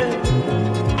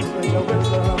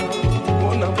yaweza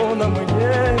mona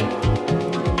mwenye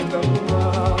ngumba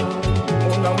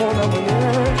mona mwenye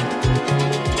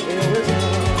yaweza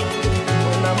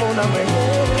mona mwenye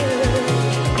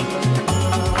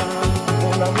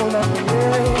mona mwenye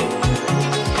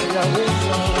yaweza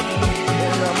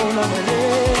mona mwenye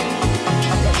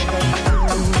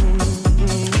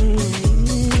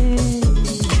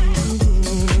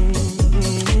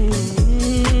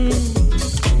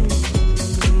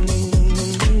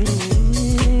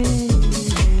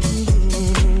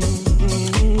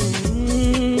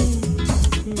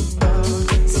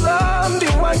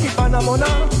mona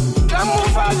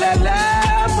kamuvalele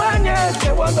mwanyeze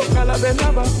wando kala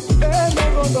benaba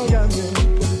emengondo yange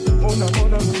mona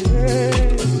mwenye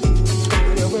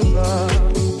yaweza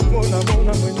mona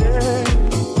mwenye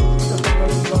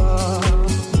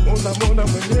mona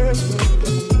mwenye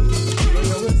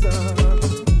yaweza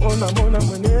mona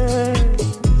mwenye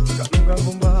kalunga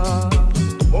ngumba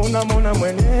mona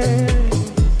mwenye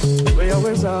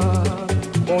yaweza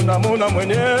mona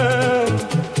mwenye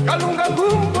kalunga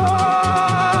ngumba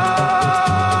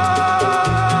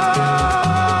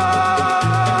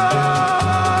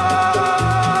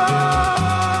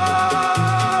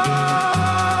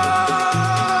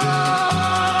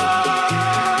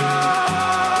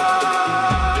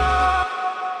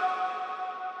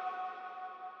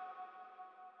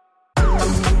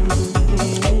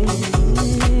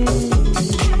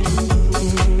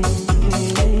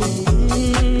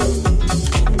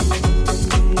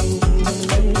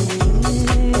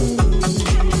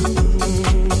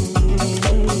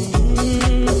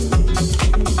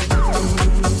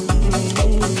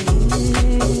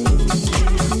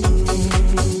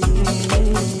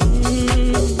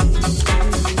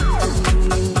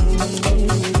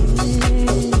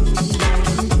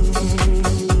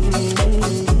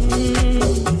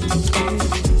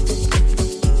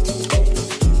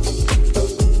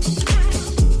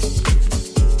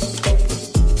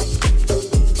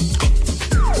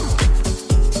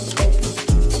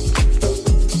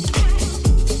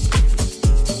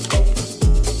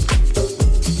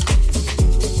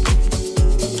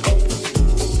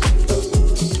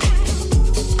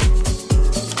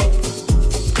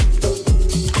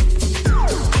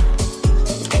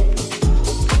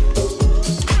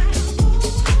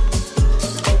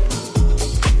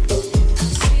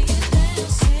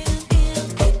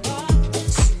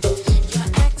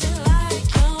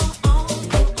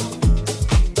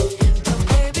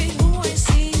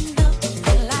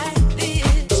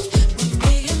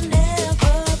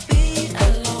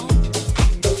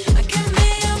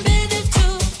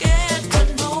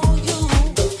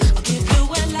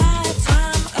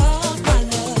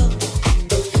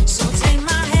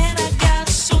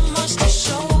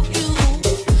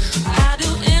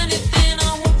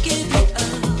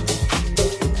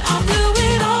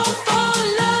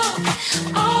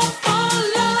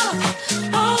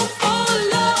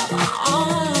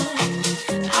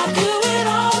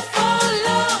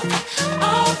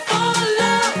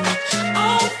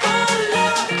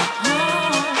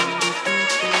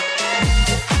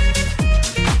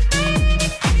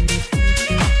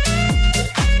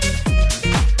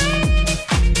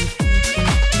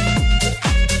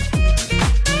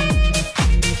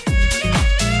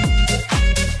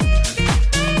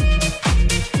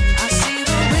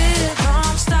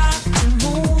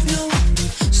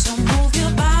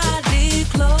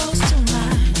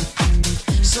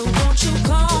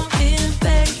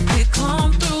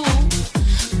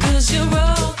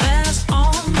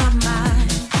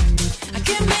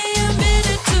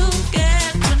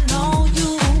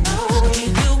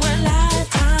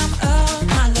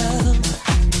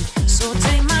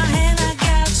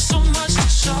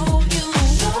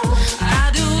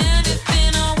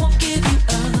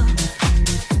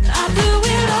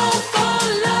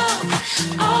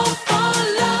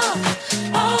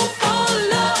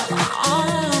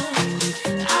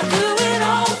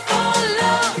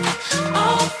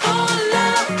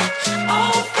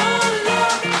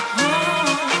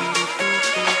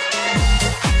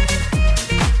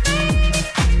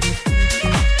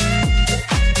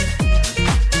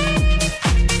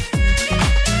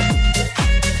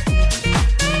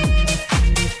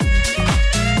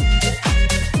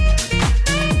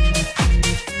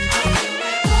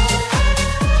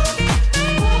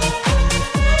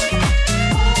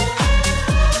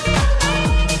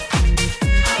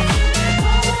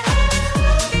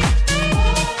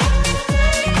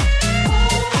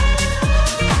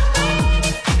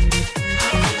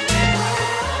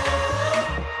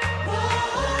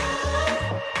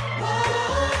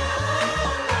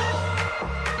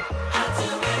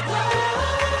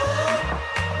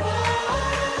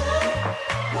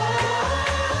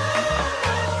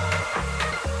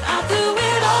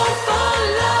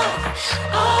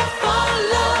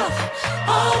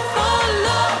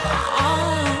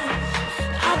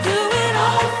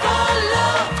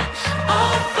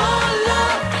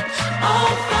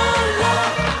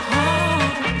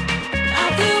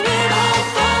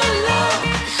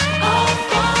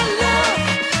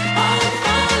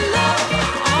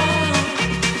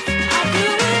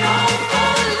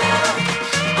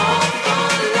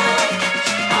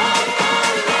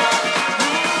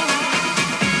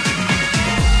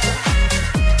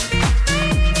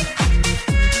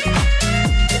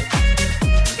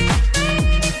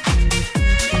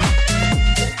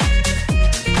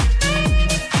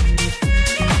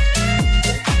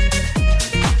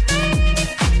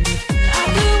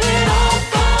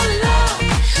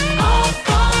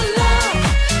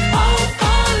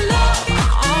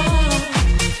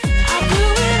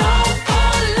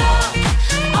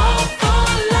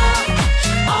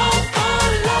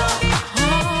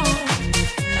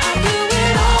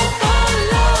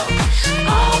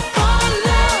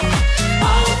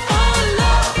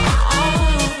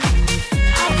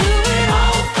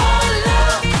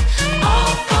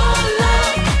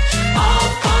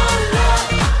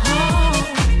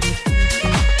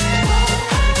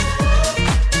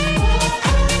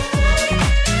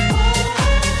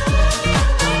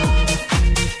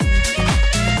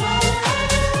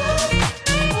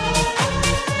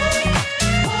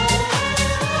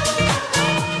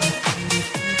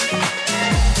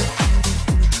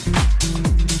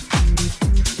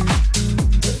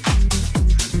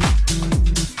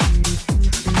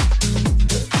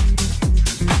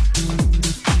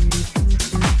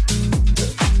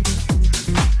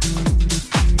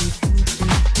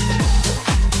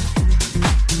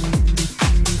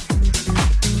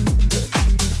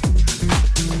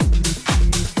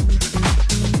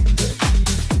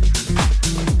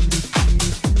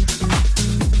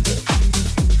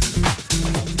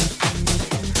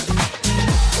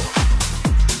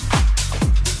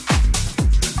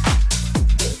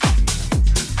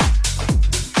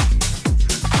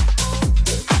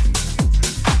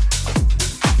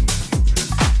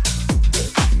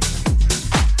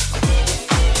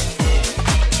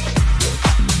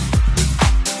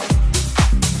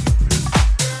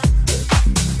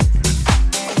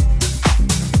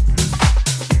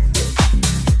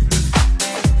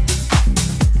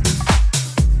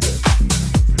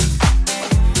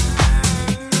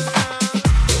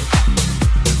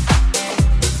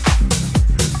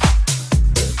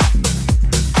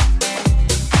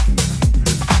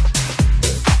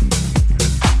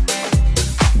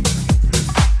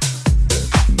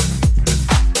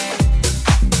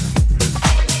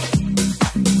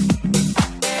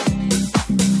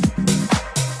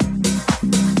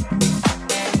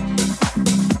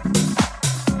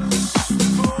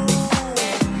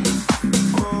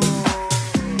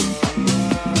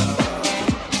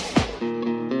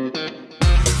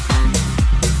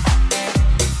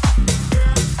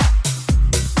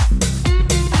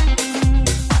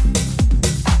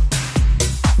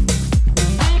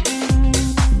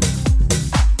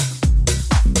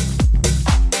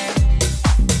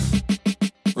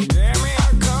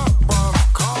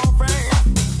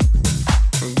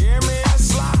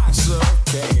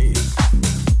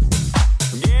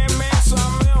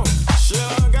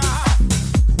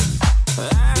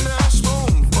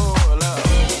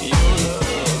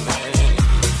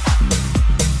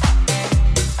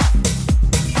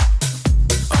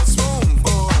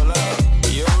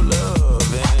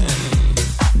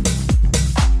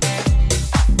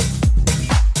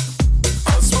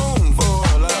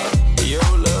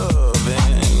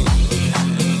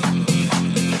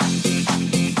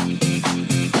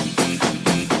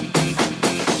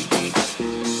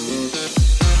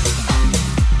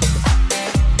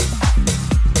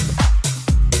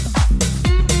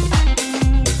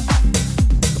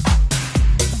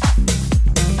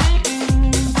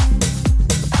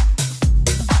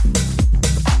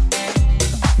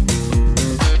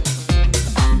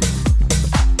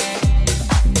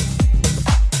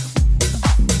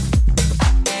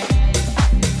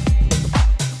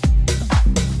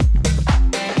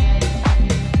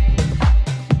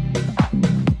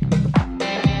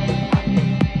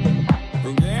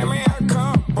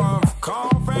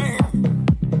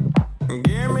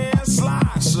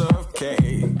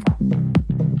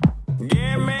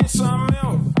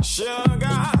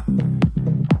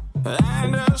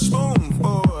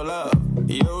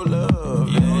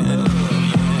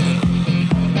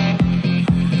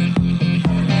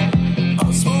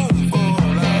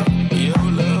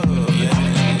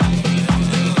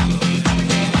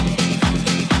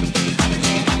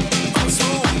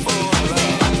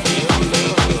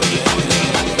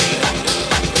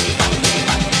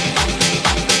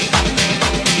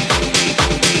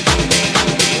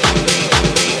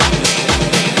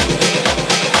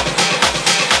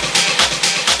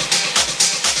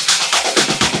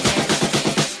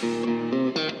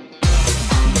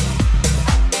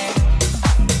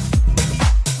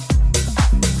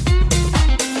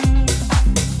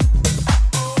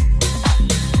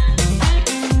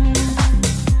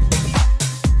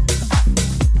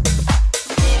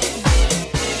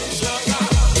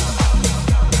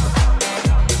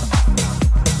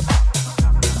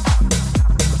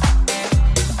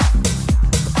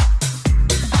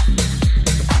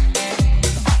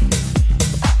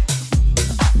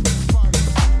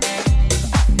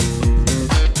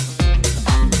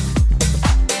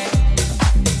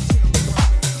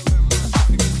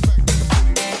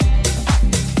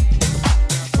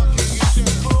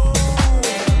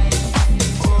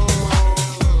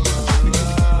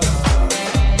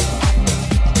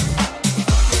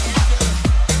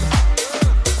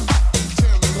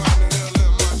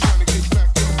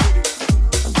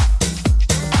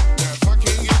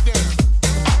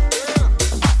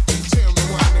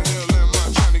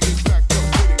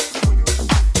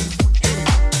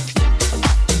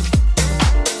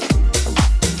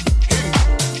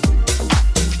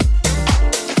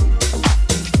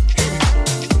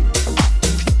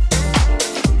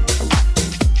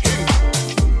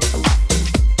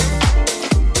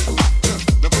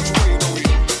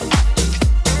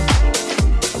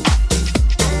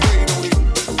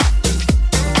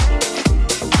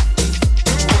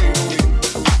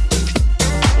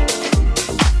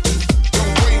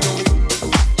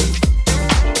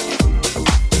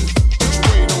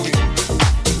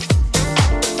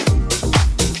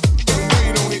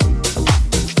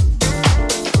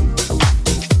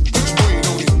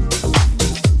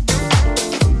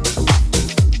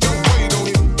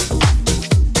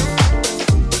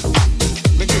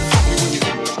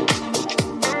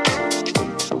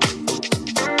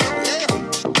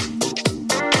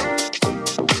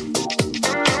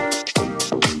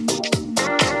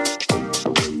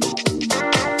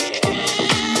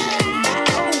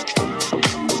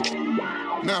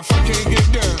Now if I can't get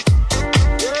down,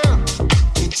 yeah,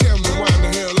 then tell me why in the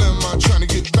hell am I trying to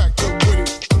get back up with it?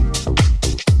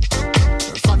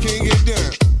 If I can't get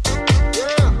down,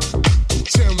 yeah, then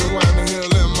tell me why in the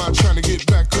hell am I trying to get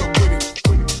back up with it?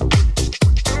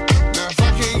 Now if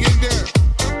I can't get down,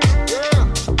 yeah,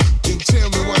 then tell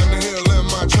me why in the hell am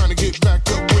I trying to get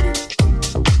back up with it?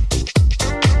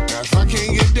 Now if I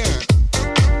can't get down,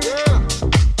 yeah,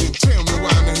 then tell me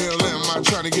why in the hell am I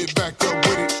trying to get back up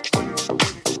with it?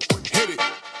 Hit it.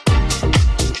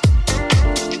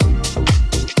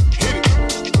 Hit it.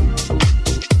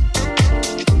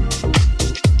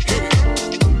 Hit it.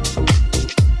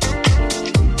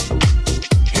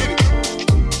 Hit it.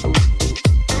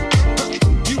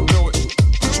 You know it.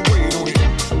 Put your weight on it.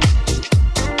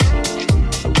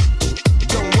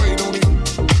 Don't wait on it.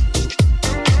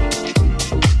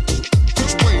 Put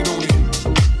your weight on it.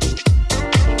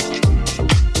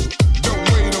 Don't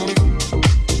wait on it.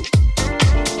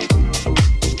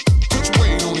 Put your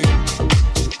weight on it.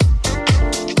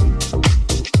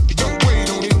 Don't wait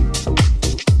on it.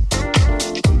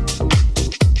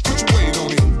 Put your weight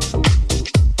on it.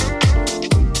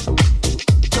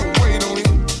 Don't wait on it.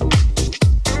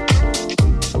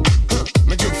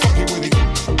 Now get funky with it.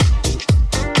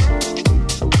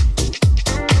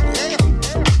 Yeah. Yeah.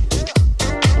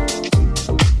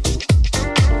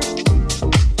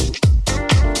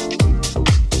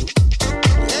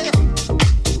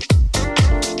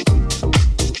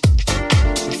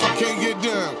 If I can't get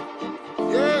down,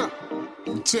 yeah,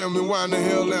 tell me why in the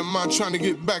hell am I trying to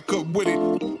get back up with it?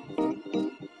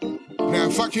 Now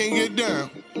if I can't get down,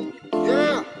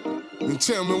 yeah, then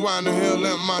tell me why in the hell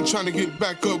am I trying to get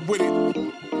back up with it?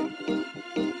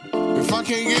 If I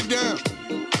can't get down,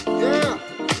 yeah,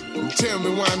 then tell me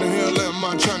why in the hell am I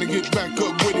trying to get back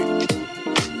up with it?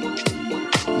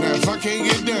 Now if I can't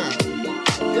get down,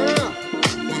 yeah,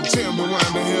 then tell me why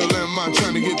in the hell am I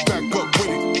trying to get back up with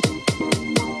it?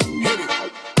 Hit it.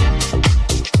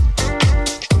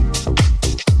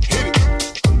 Hit it. Hit it.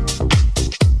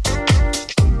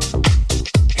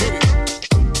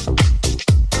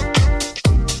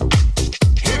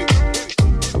 Hit it.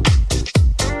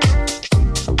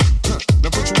 Now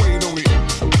put your weight on it.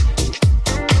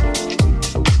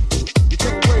 You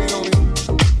can't wait on it.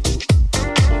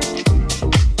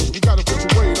 You gotta put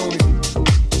your weight on it.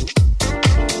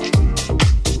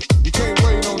 You can't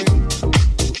wait on it.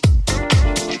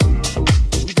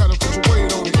 You gotta put your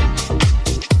weight on it.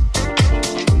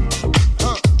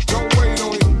 Don't wait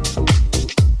on it.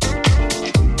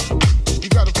 You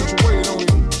gotta put your weight on it.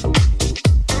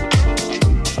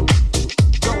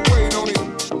 Don't wait on it.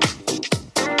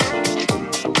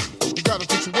 You gotta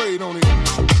put your weight on it.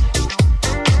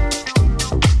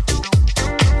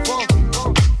 Funk.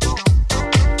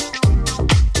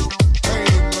 Hey,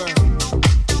 man.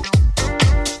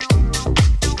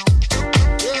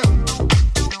 Yeah.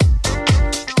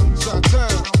 Shot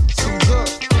time. Seize up.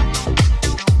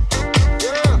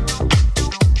 Yeah. Yeah.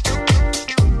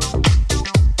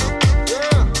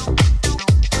 Yeah. Yeah.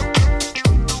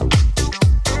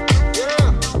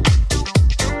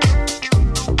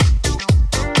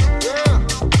 Yeah.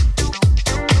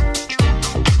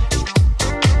 Yeah.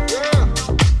 Yeah.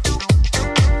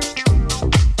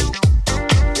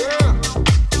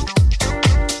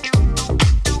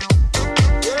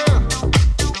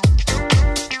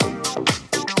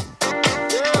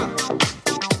 Yeah.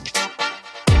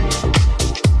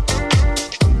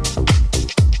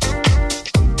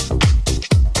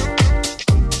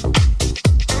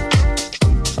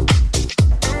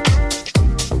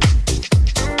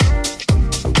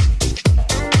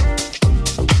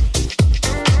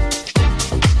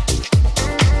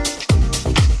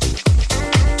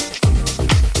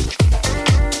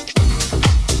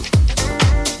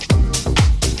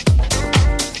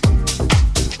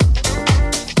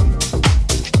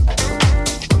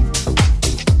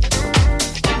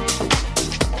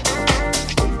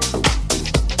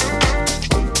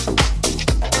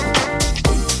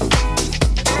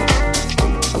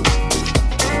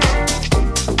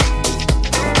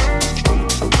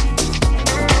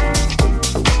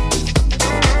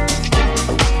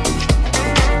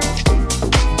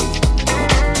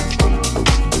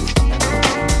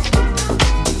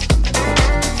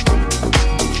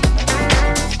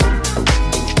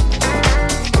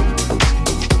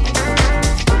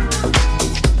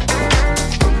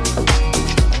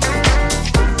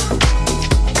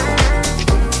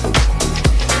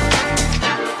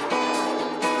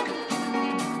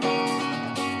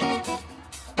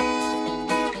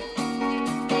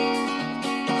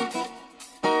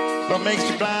 What makes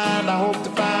you blind? I hope to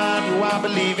find who I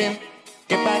believe in.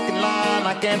 Get back in line, I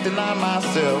I can't deny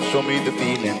myself. Show me the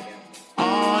feeling.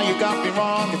 You got me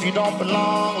wrong. If you don't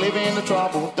belong, live in the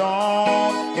trouble.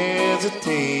 Don't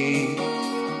hesitate.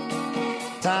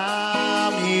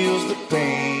 Time heals the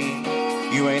pain.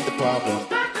 You ain't the problem.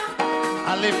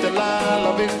 I live the lie,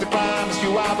 love is the crime. It's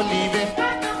you I believe in.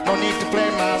 No need to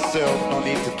blame myself, no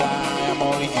need to die. I'm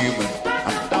only human.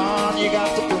 I'm done. You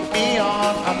got to put me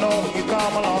on. I know when you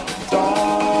come along.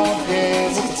 Don't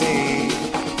hesitate.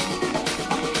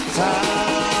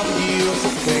 Time heals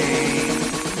the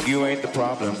pain. You ain't the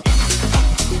problem.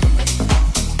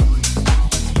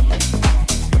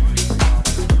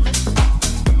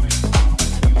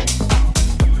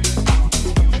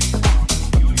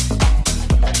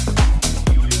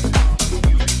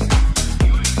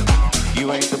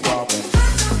 You ain't the problem.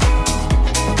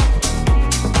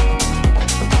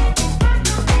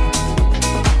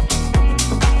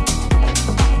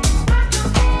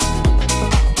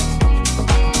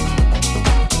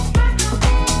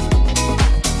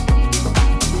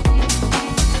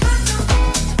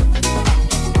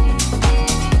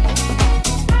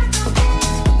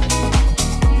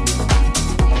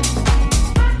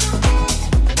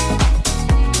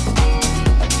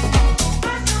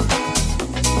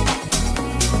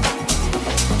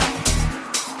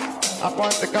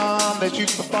 The gun that you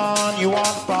fun, you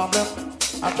are the problem.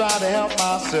 I try to help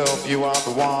myself, you are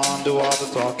the one, do all the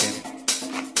talking.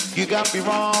 You got me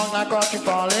wrong, I caught you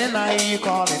falling, I hear you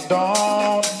calling.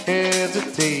 Don't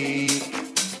hesitate.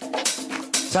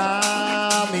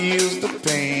 Time heals the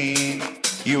pain.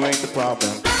 You ain't the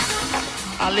problem.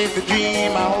 I live the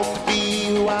dream, I hope to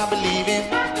be who I believe in.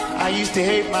 I used to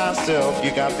hate myself,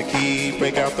 you got the key,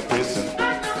 break out the prison.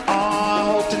 I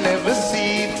hope to never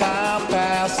see time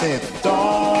passing.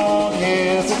 Don't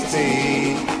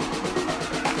hesitate.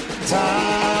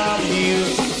 Time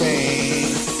heals the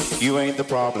pain. You ain't the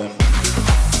problem.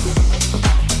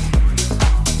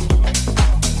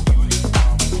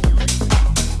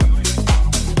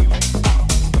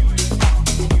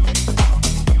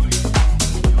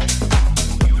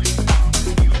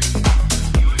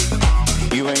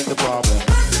 You ain't the problem.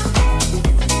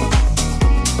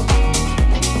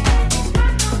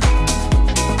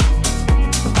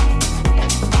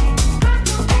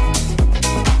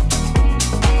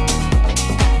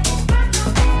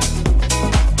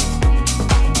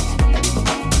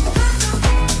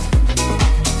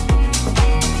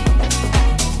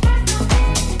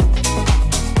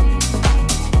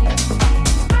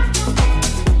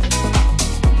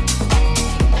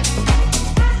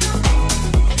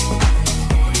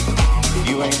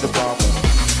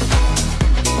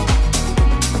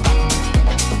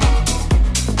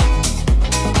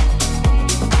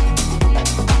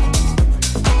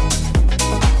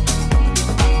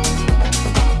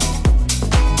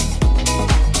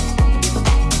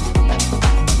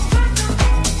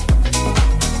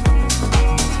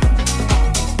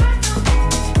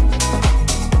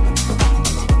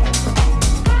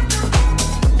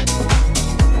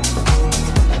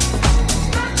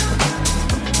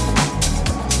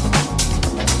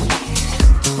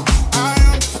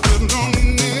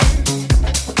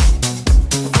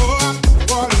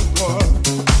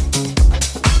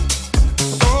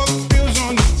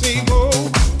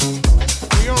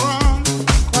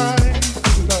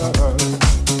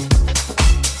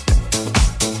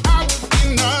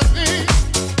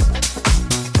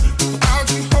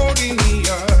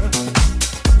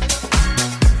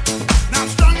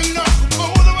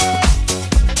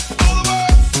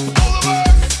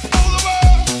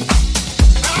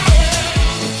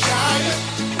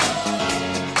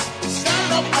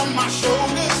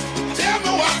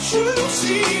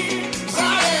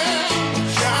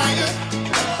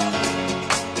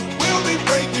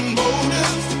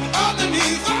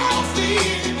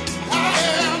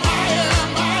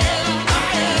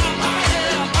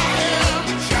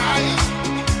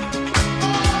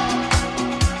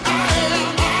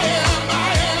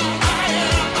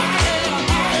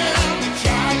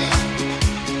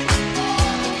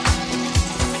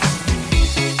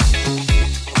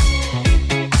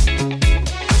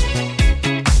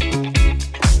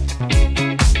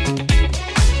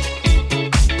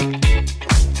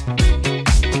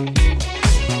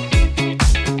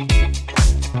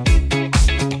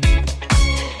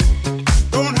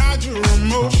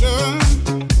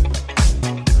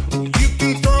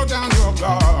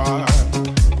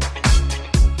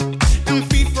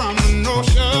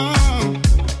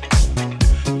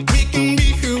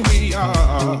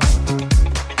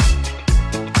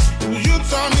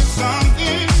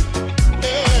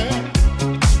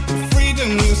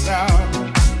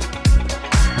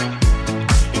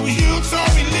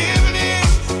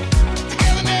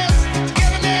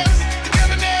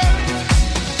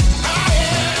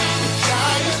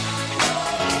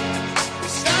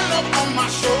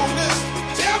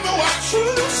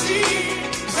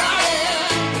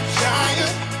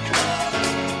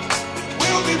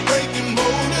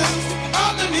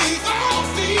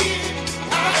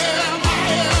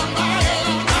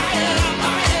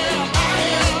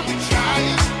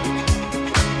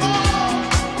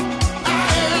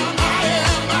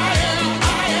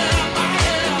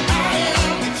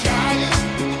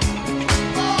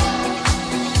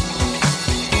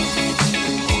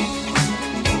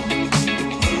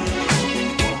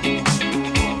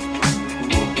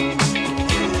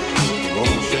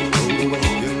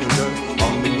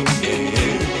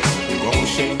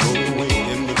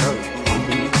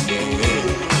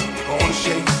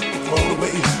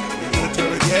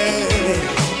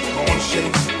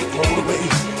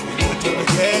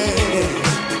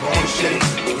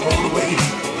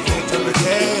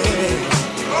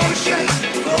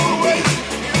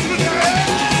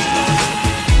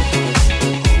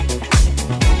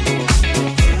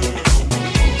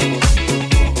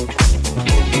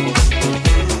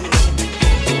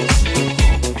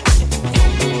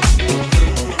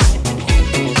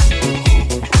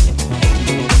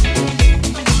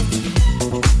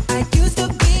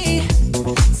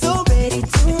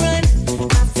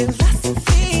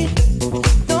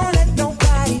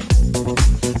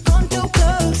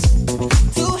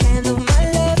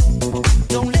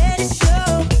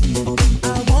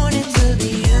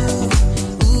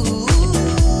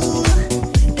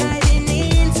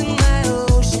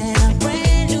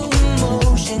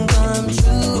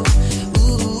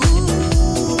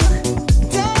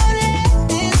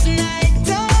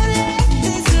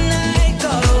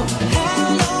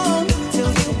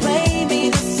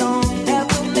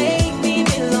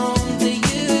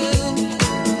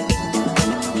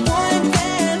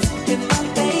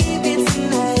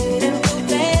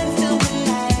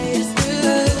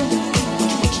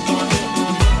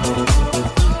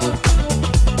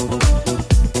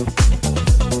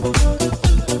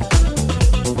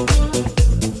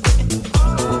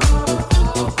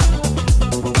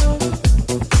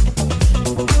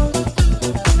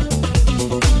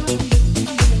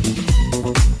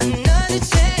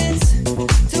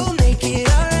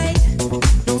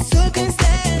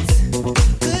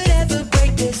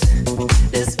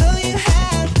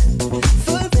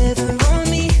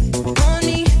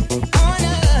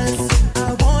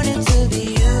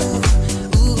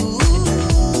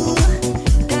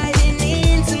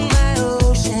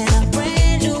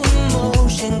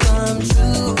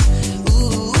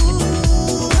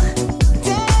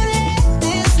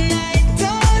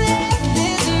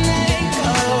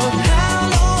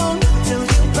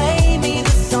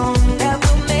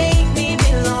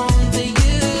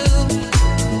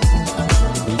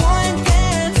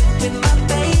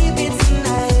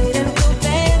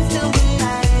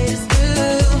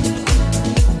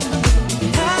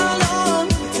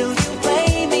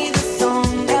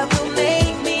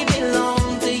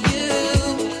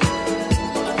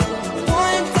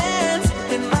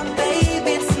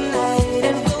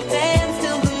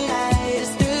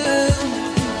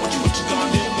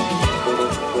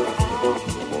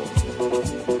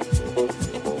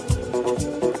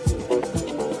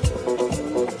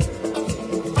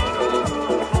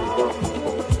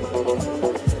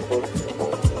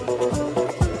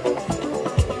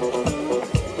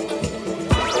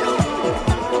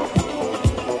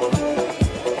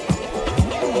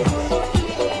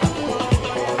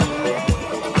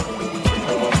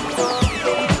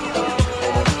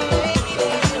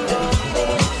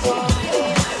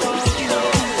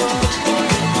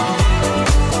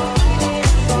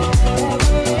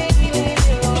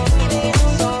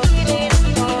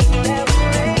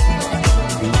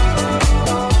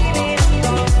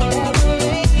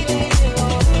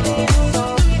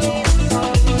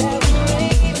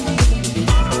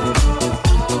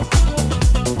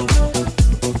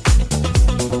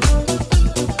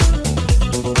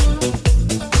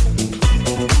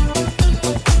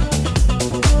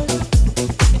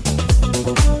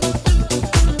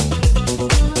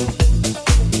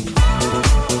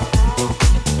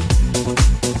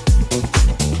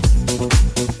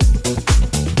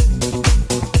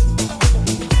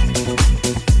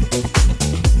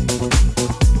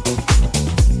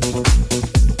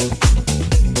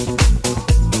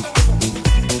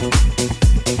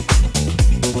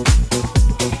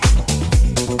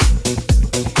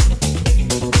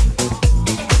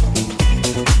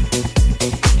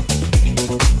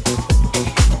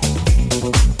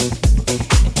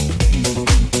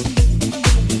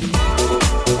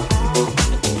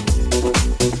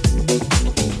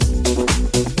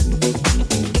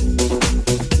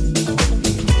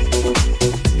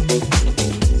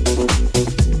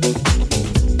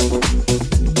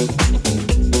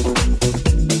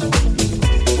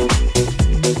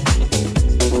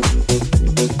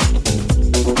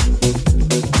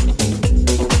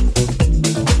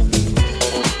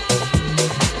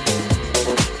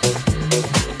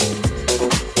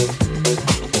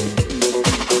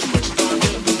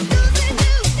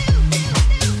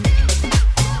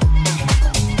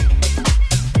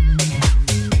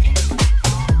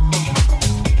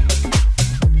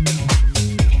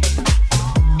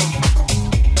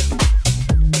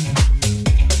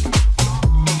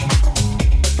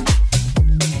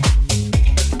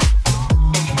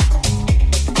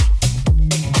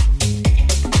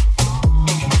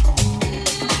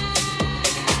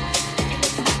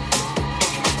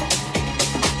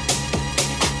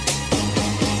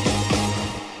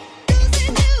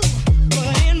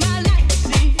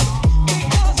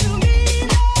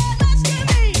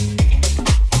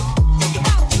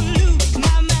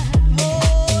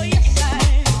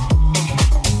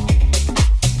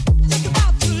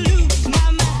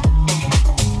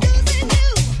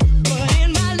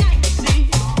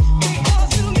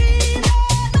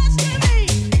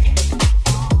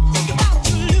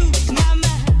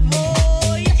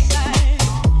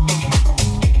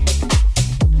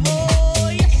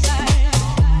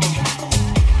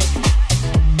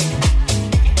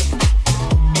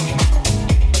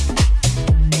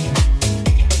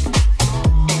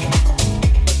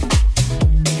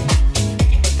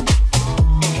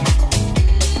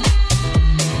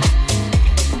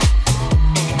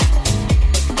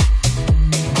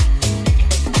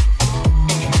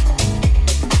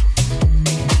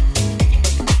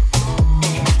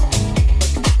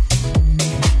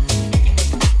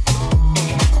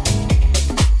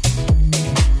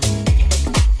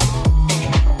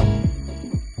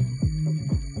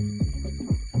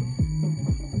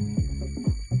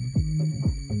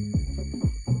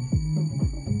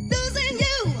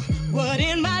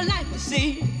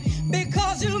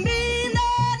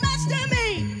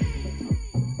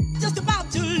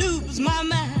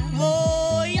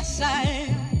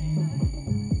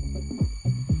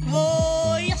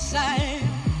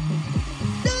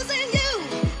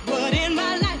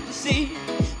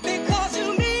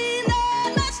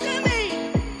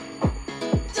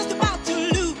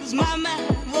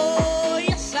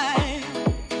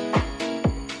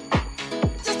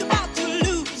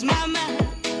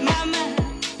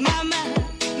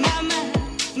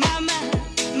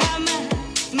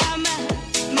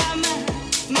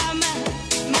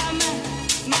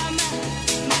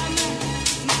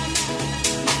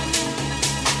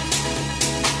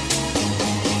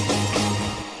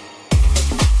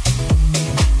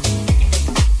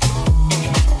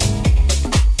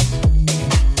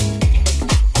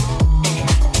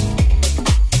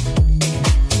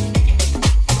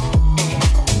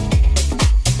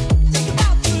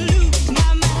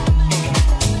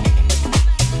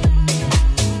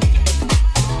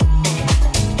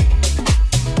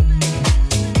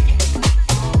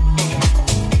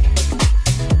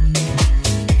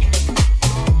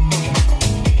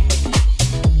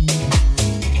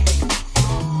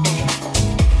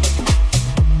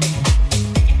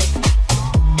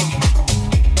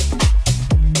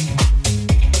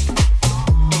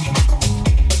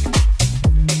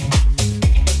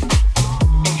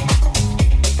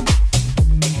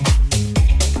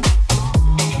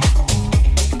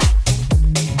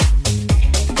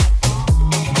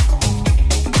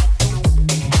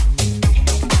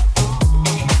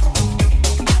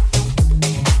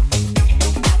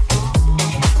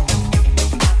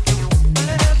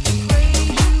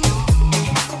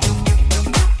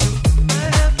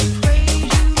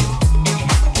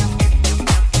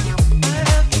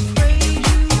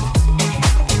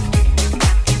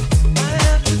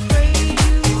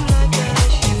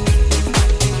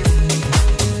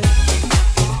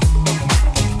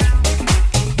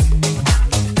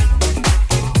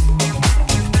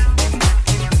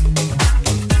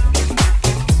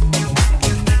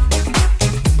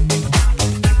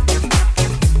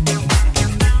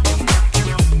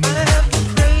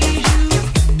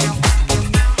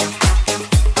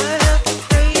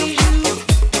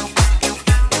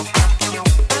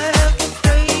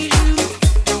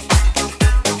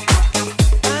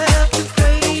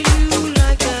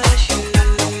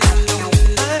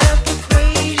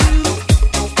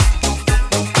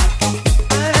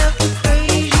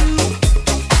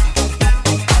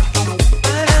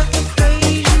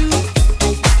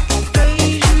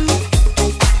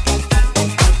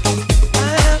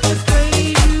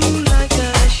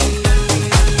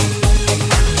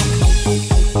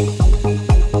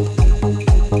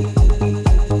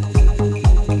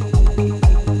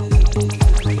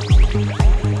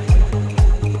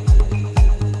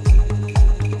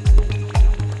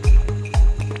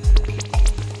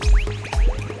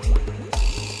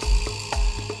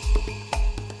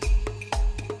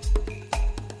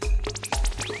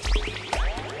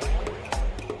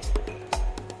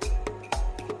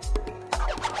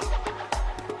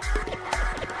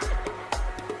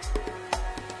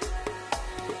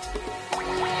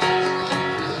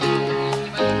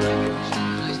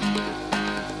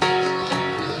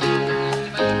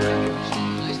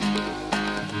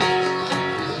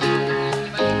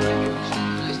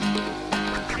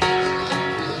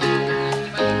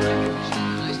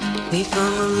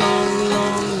 come a long,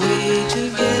 long way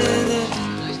together.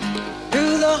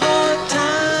 Through the hard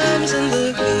times and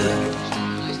the good,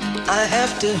 I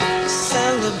have to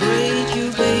celebrate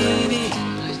you, baby.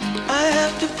 I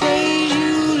have to praise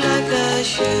you like I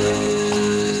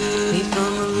should. We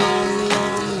come a long,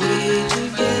 long way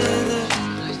together.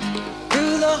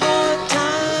 Through the hard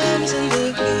times and the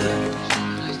good,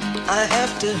 I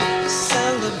have to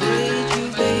celebrate you,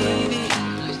 baby.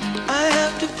 I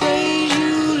have to praise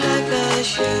you like I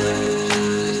should.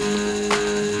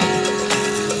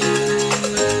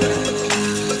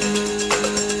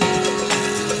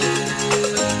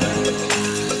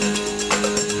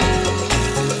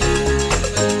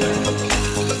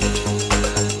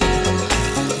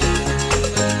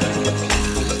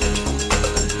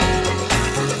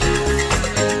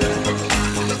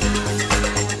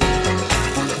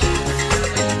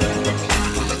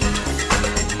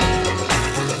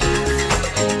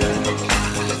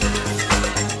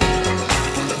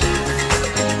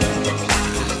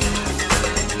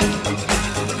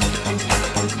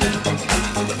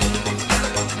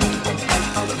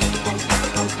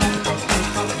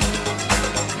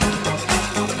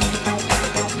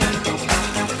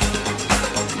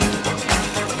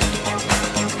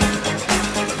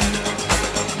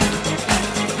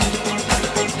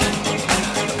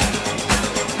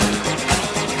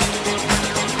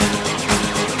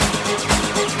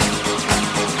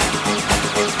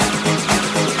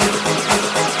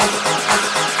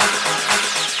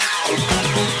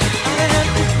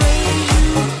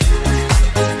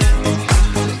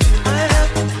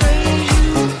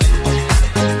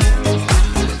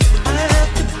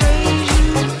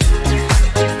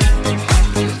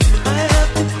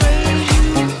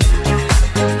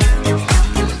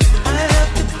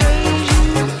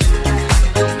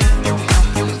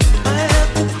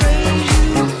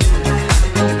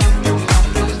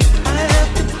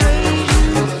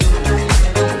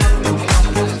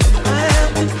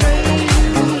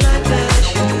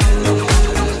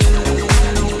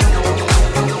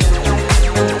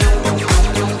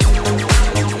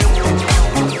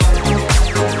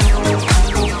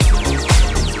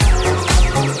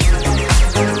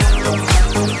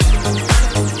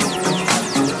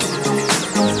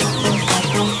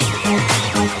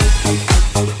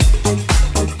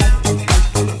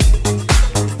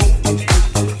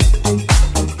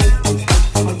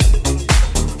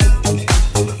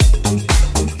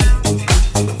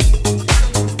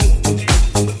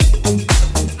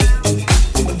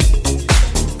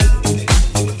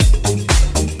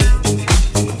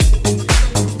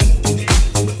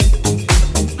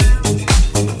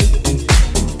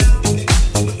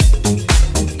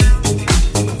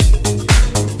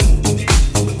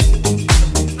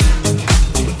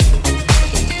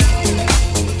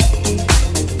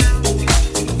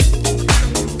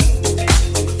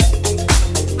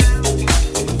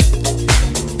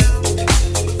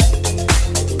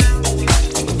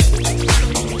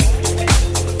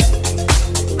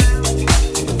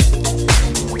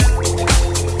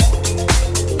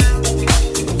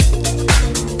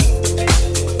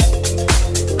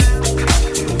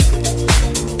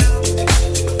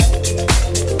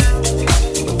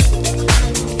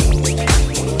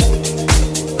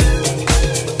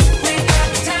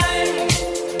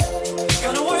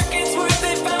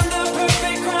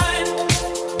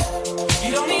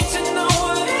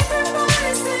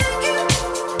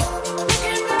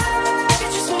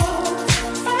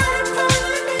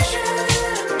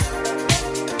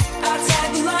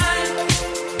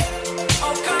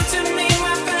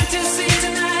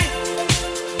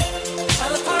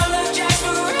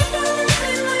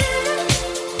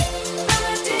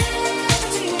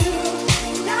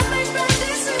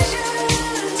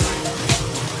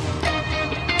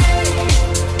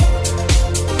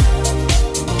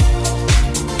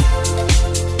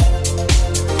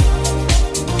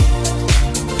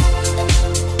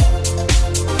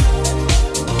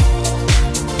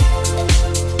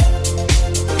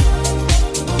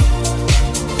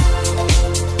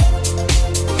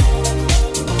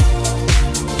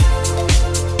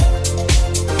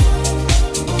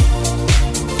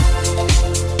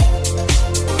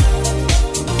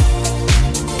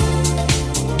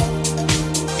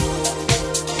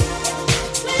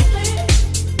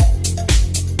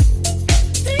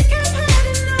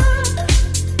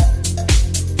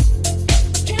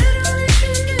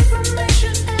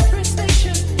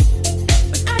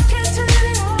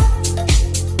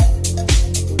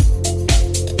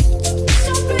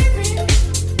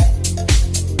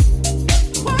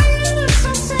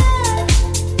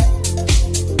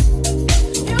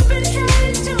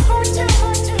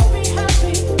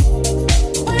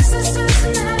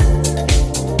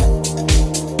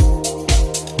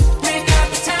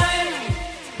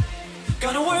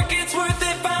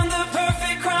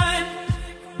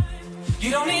 You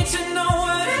don't need to know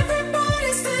what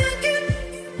everybody's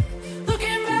thinking.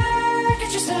 Looking back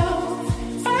at yourself,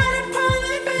 find upon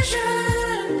the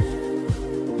vision.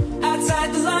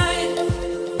 Outside the line,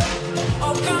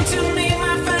 oh come to me,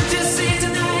 my fantasy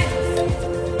tonight.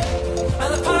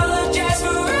 I'll apologize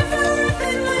for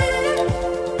everything later.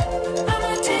 I'm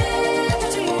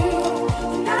addicted to you,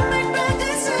 and I make bad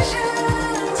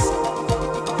decisions.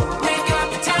 Make up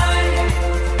the time,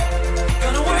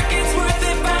 gonna work, it's worth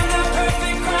it, find the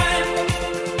perfect crime.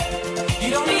 You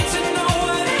don't need to know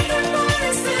what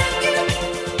everybody's thinking.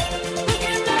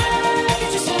 Looking back at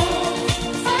yourself,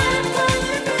 find upon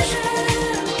the vision.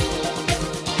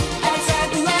 Outside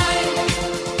the line,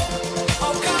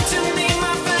 oh come to me,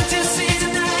 my fantasy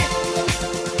tonight.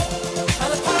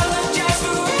 I'll apologize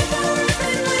for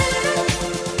everything later.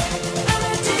 I'm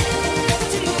addicted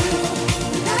to you,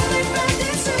 and I make bad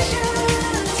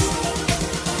decisions.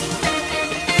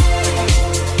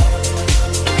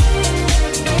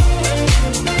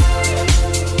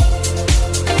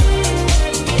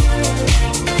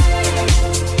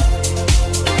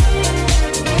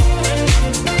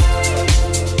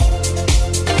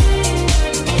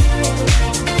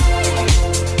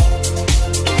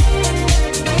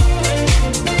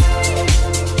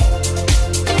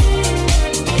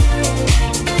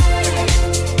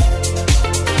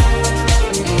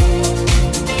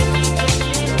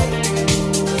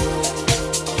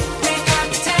 Make up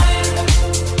the time,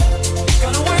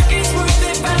 gonna work, it's worth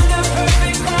it, find the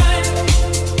perfect crime.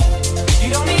 You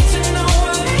don't need to know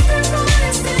what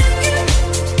everybody's thinking.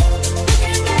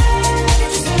 Looking back at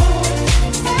yourself,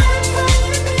 find upon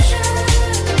the vision.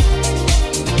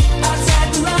 Outside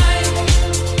the line,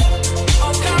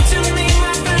 oh come to me,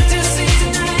 my fantasy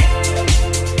tonight.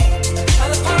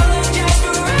 I'll apologize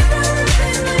for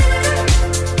everything later.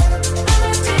 I'm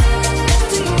addicted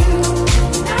to you,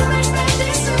 and I make bad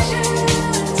decisions.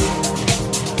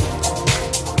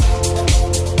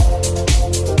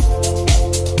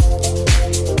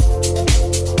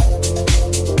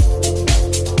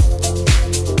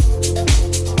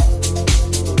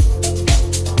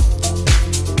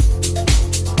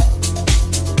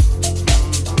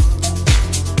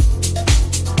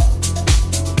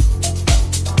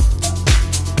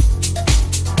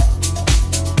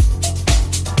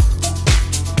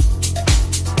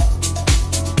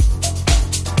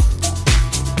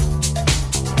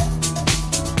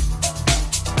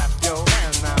 Clap your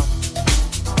hands now.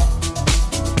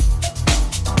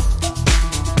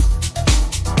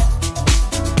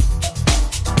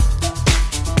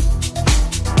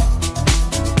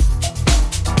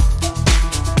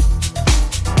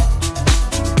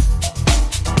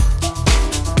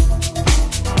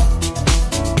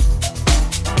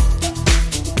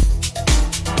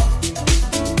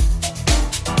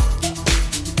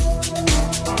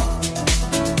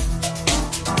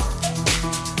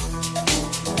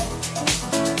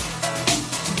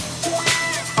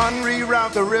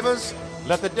 Unreroute the rivers,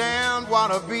 let the damned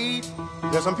water beat.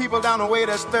 There's some people down the way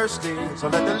that's thirsty, so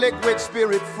let the liquid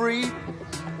spirit free.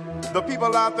 The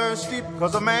people are thirsty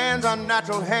because of man's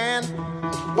unnatural hand.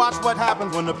 Watch what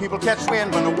happens when the people catch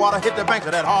wind, when the water hit the banks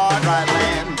of that hard, dry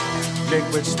land.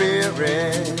 Liquid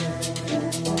spirit,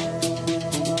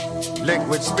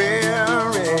 liquid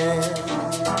spirit,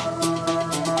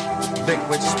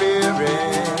 liquid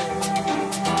spirit,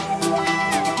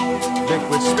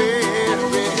 liquid spirit.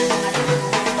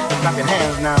 Clap your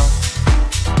hands now.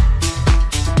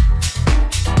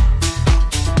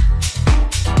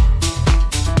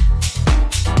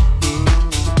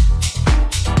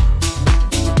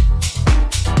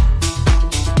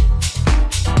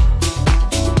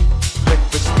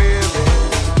 Liquid spirit.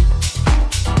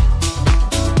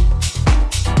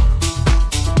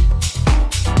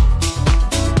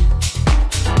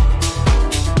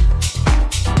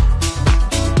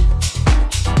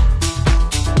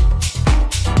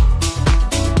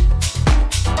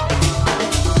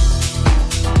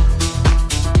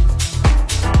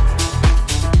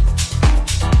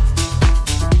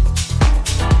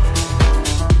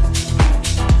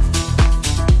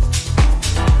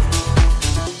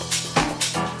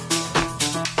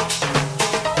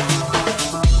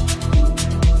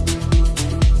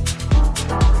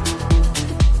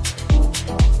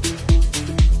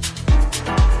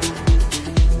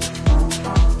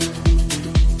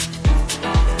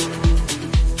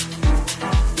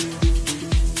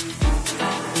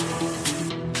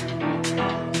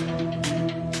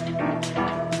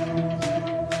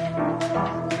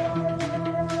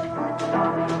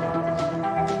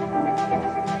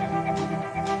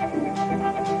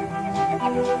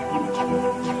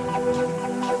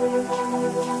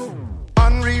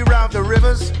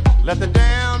 Let the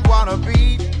damned water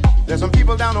beat. There's some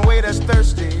people down the way that's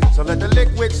thirsty, so let the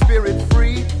liquid spirit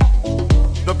free.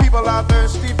 The people are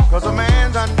thirsty because of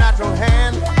man's unnatural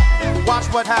hand. Watch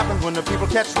what happens when the people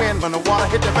catch wind, when the water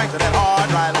hit the banks of that hard,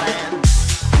 dry land.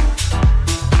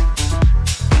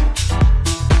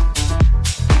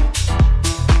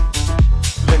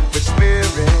 Liquid spirit.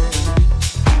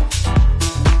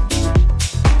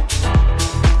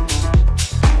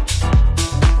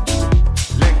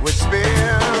 Liquid spirit.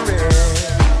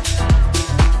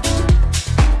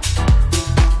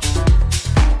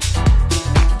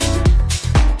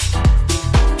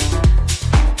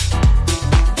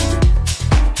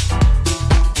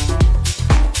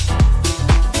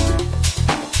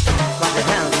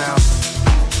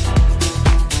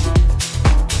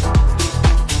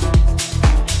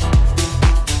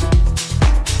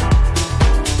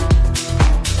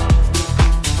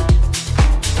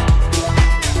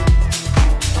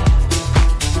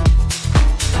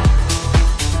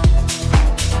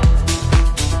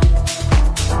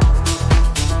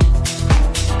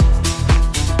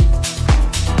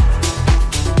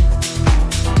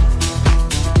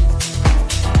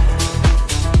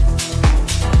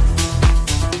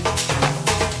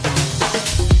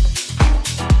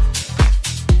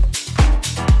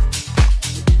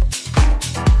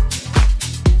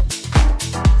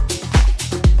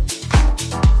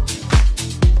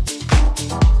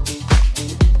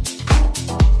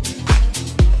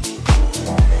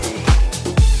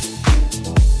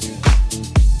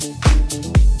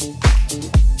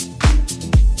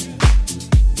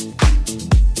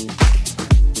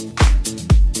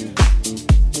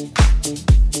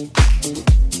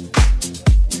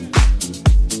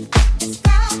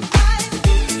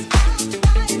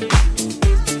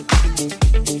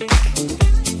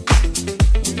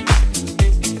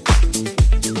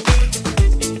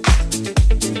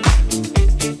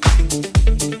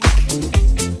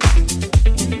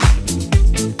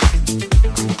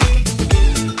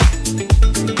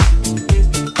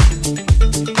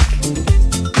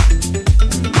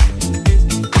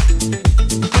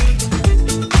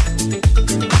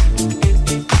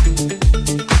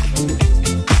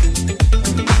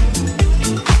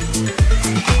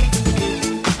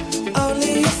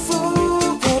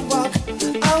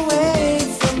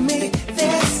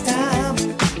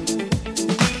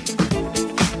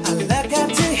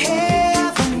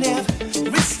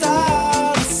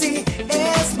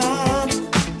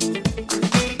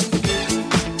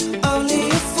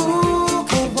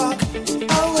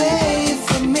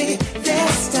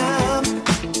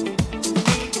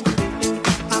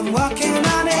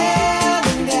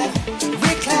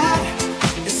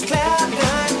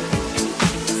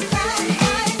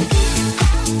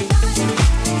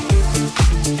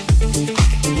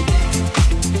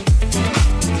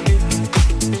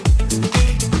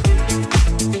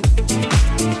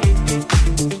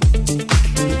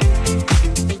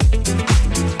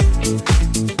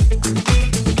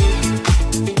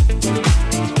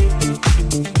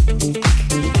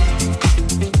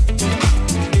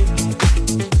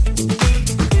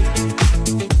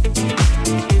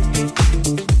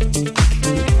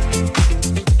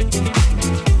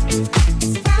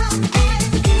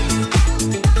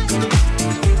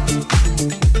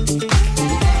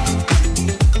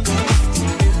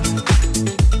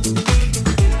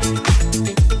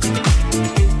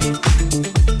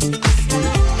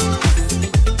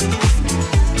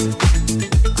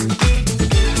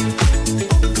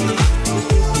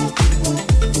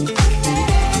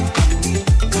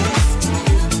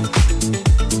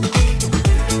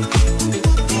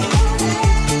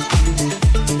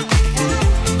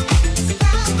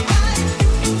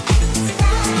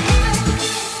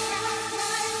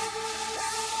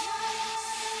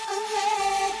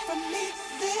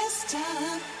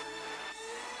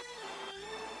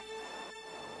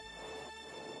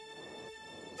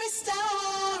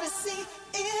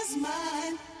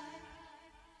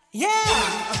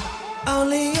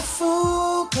 Only a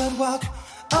fool could walk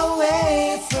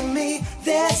away from me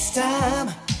this time.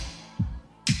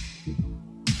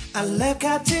 I look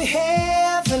up to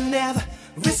heaven,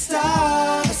 every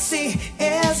star I see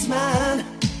is mine.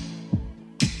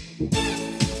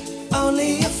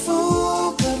 Only a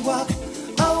fool could walk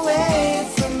away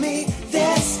from me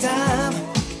this time.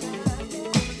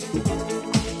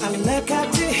 I look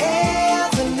up to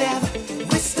heaven,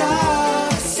 every star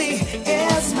I see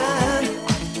is mine.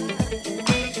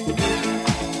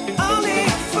 Only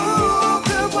a fool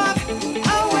could walk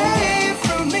away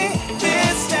from me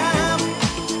this time.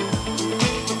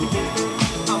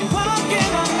 I'm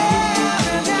walking on air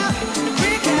and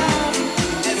every count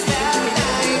is that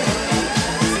night.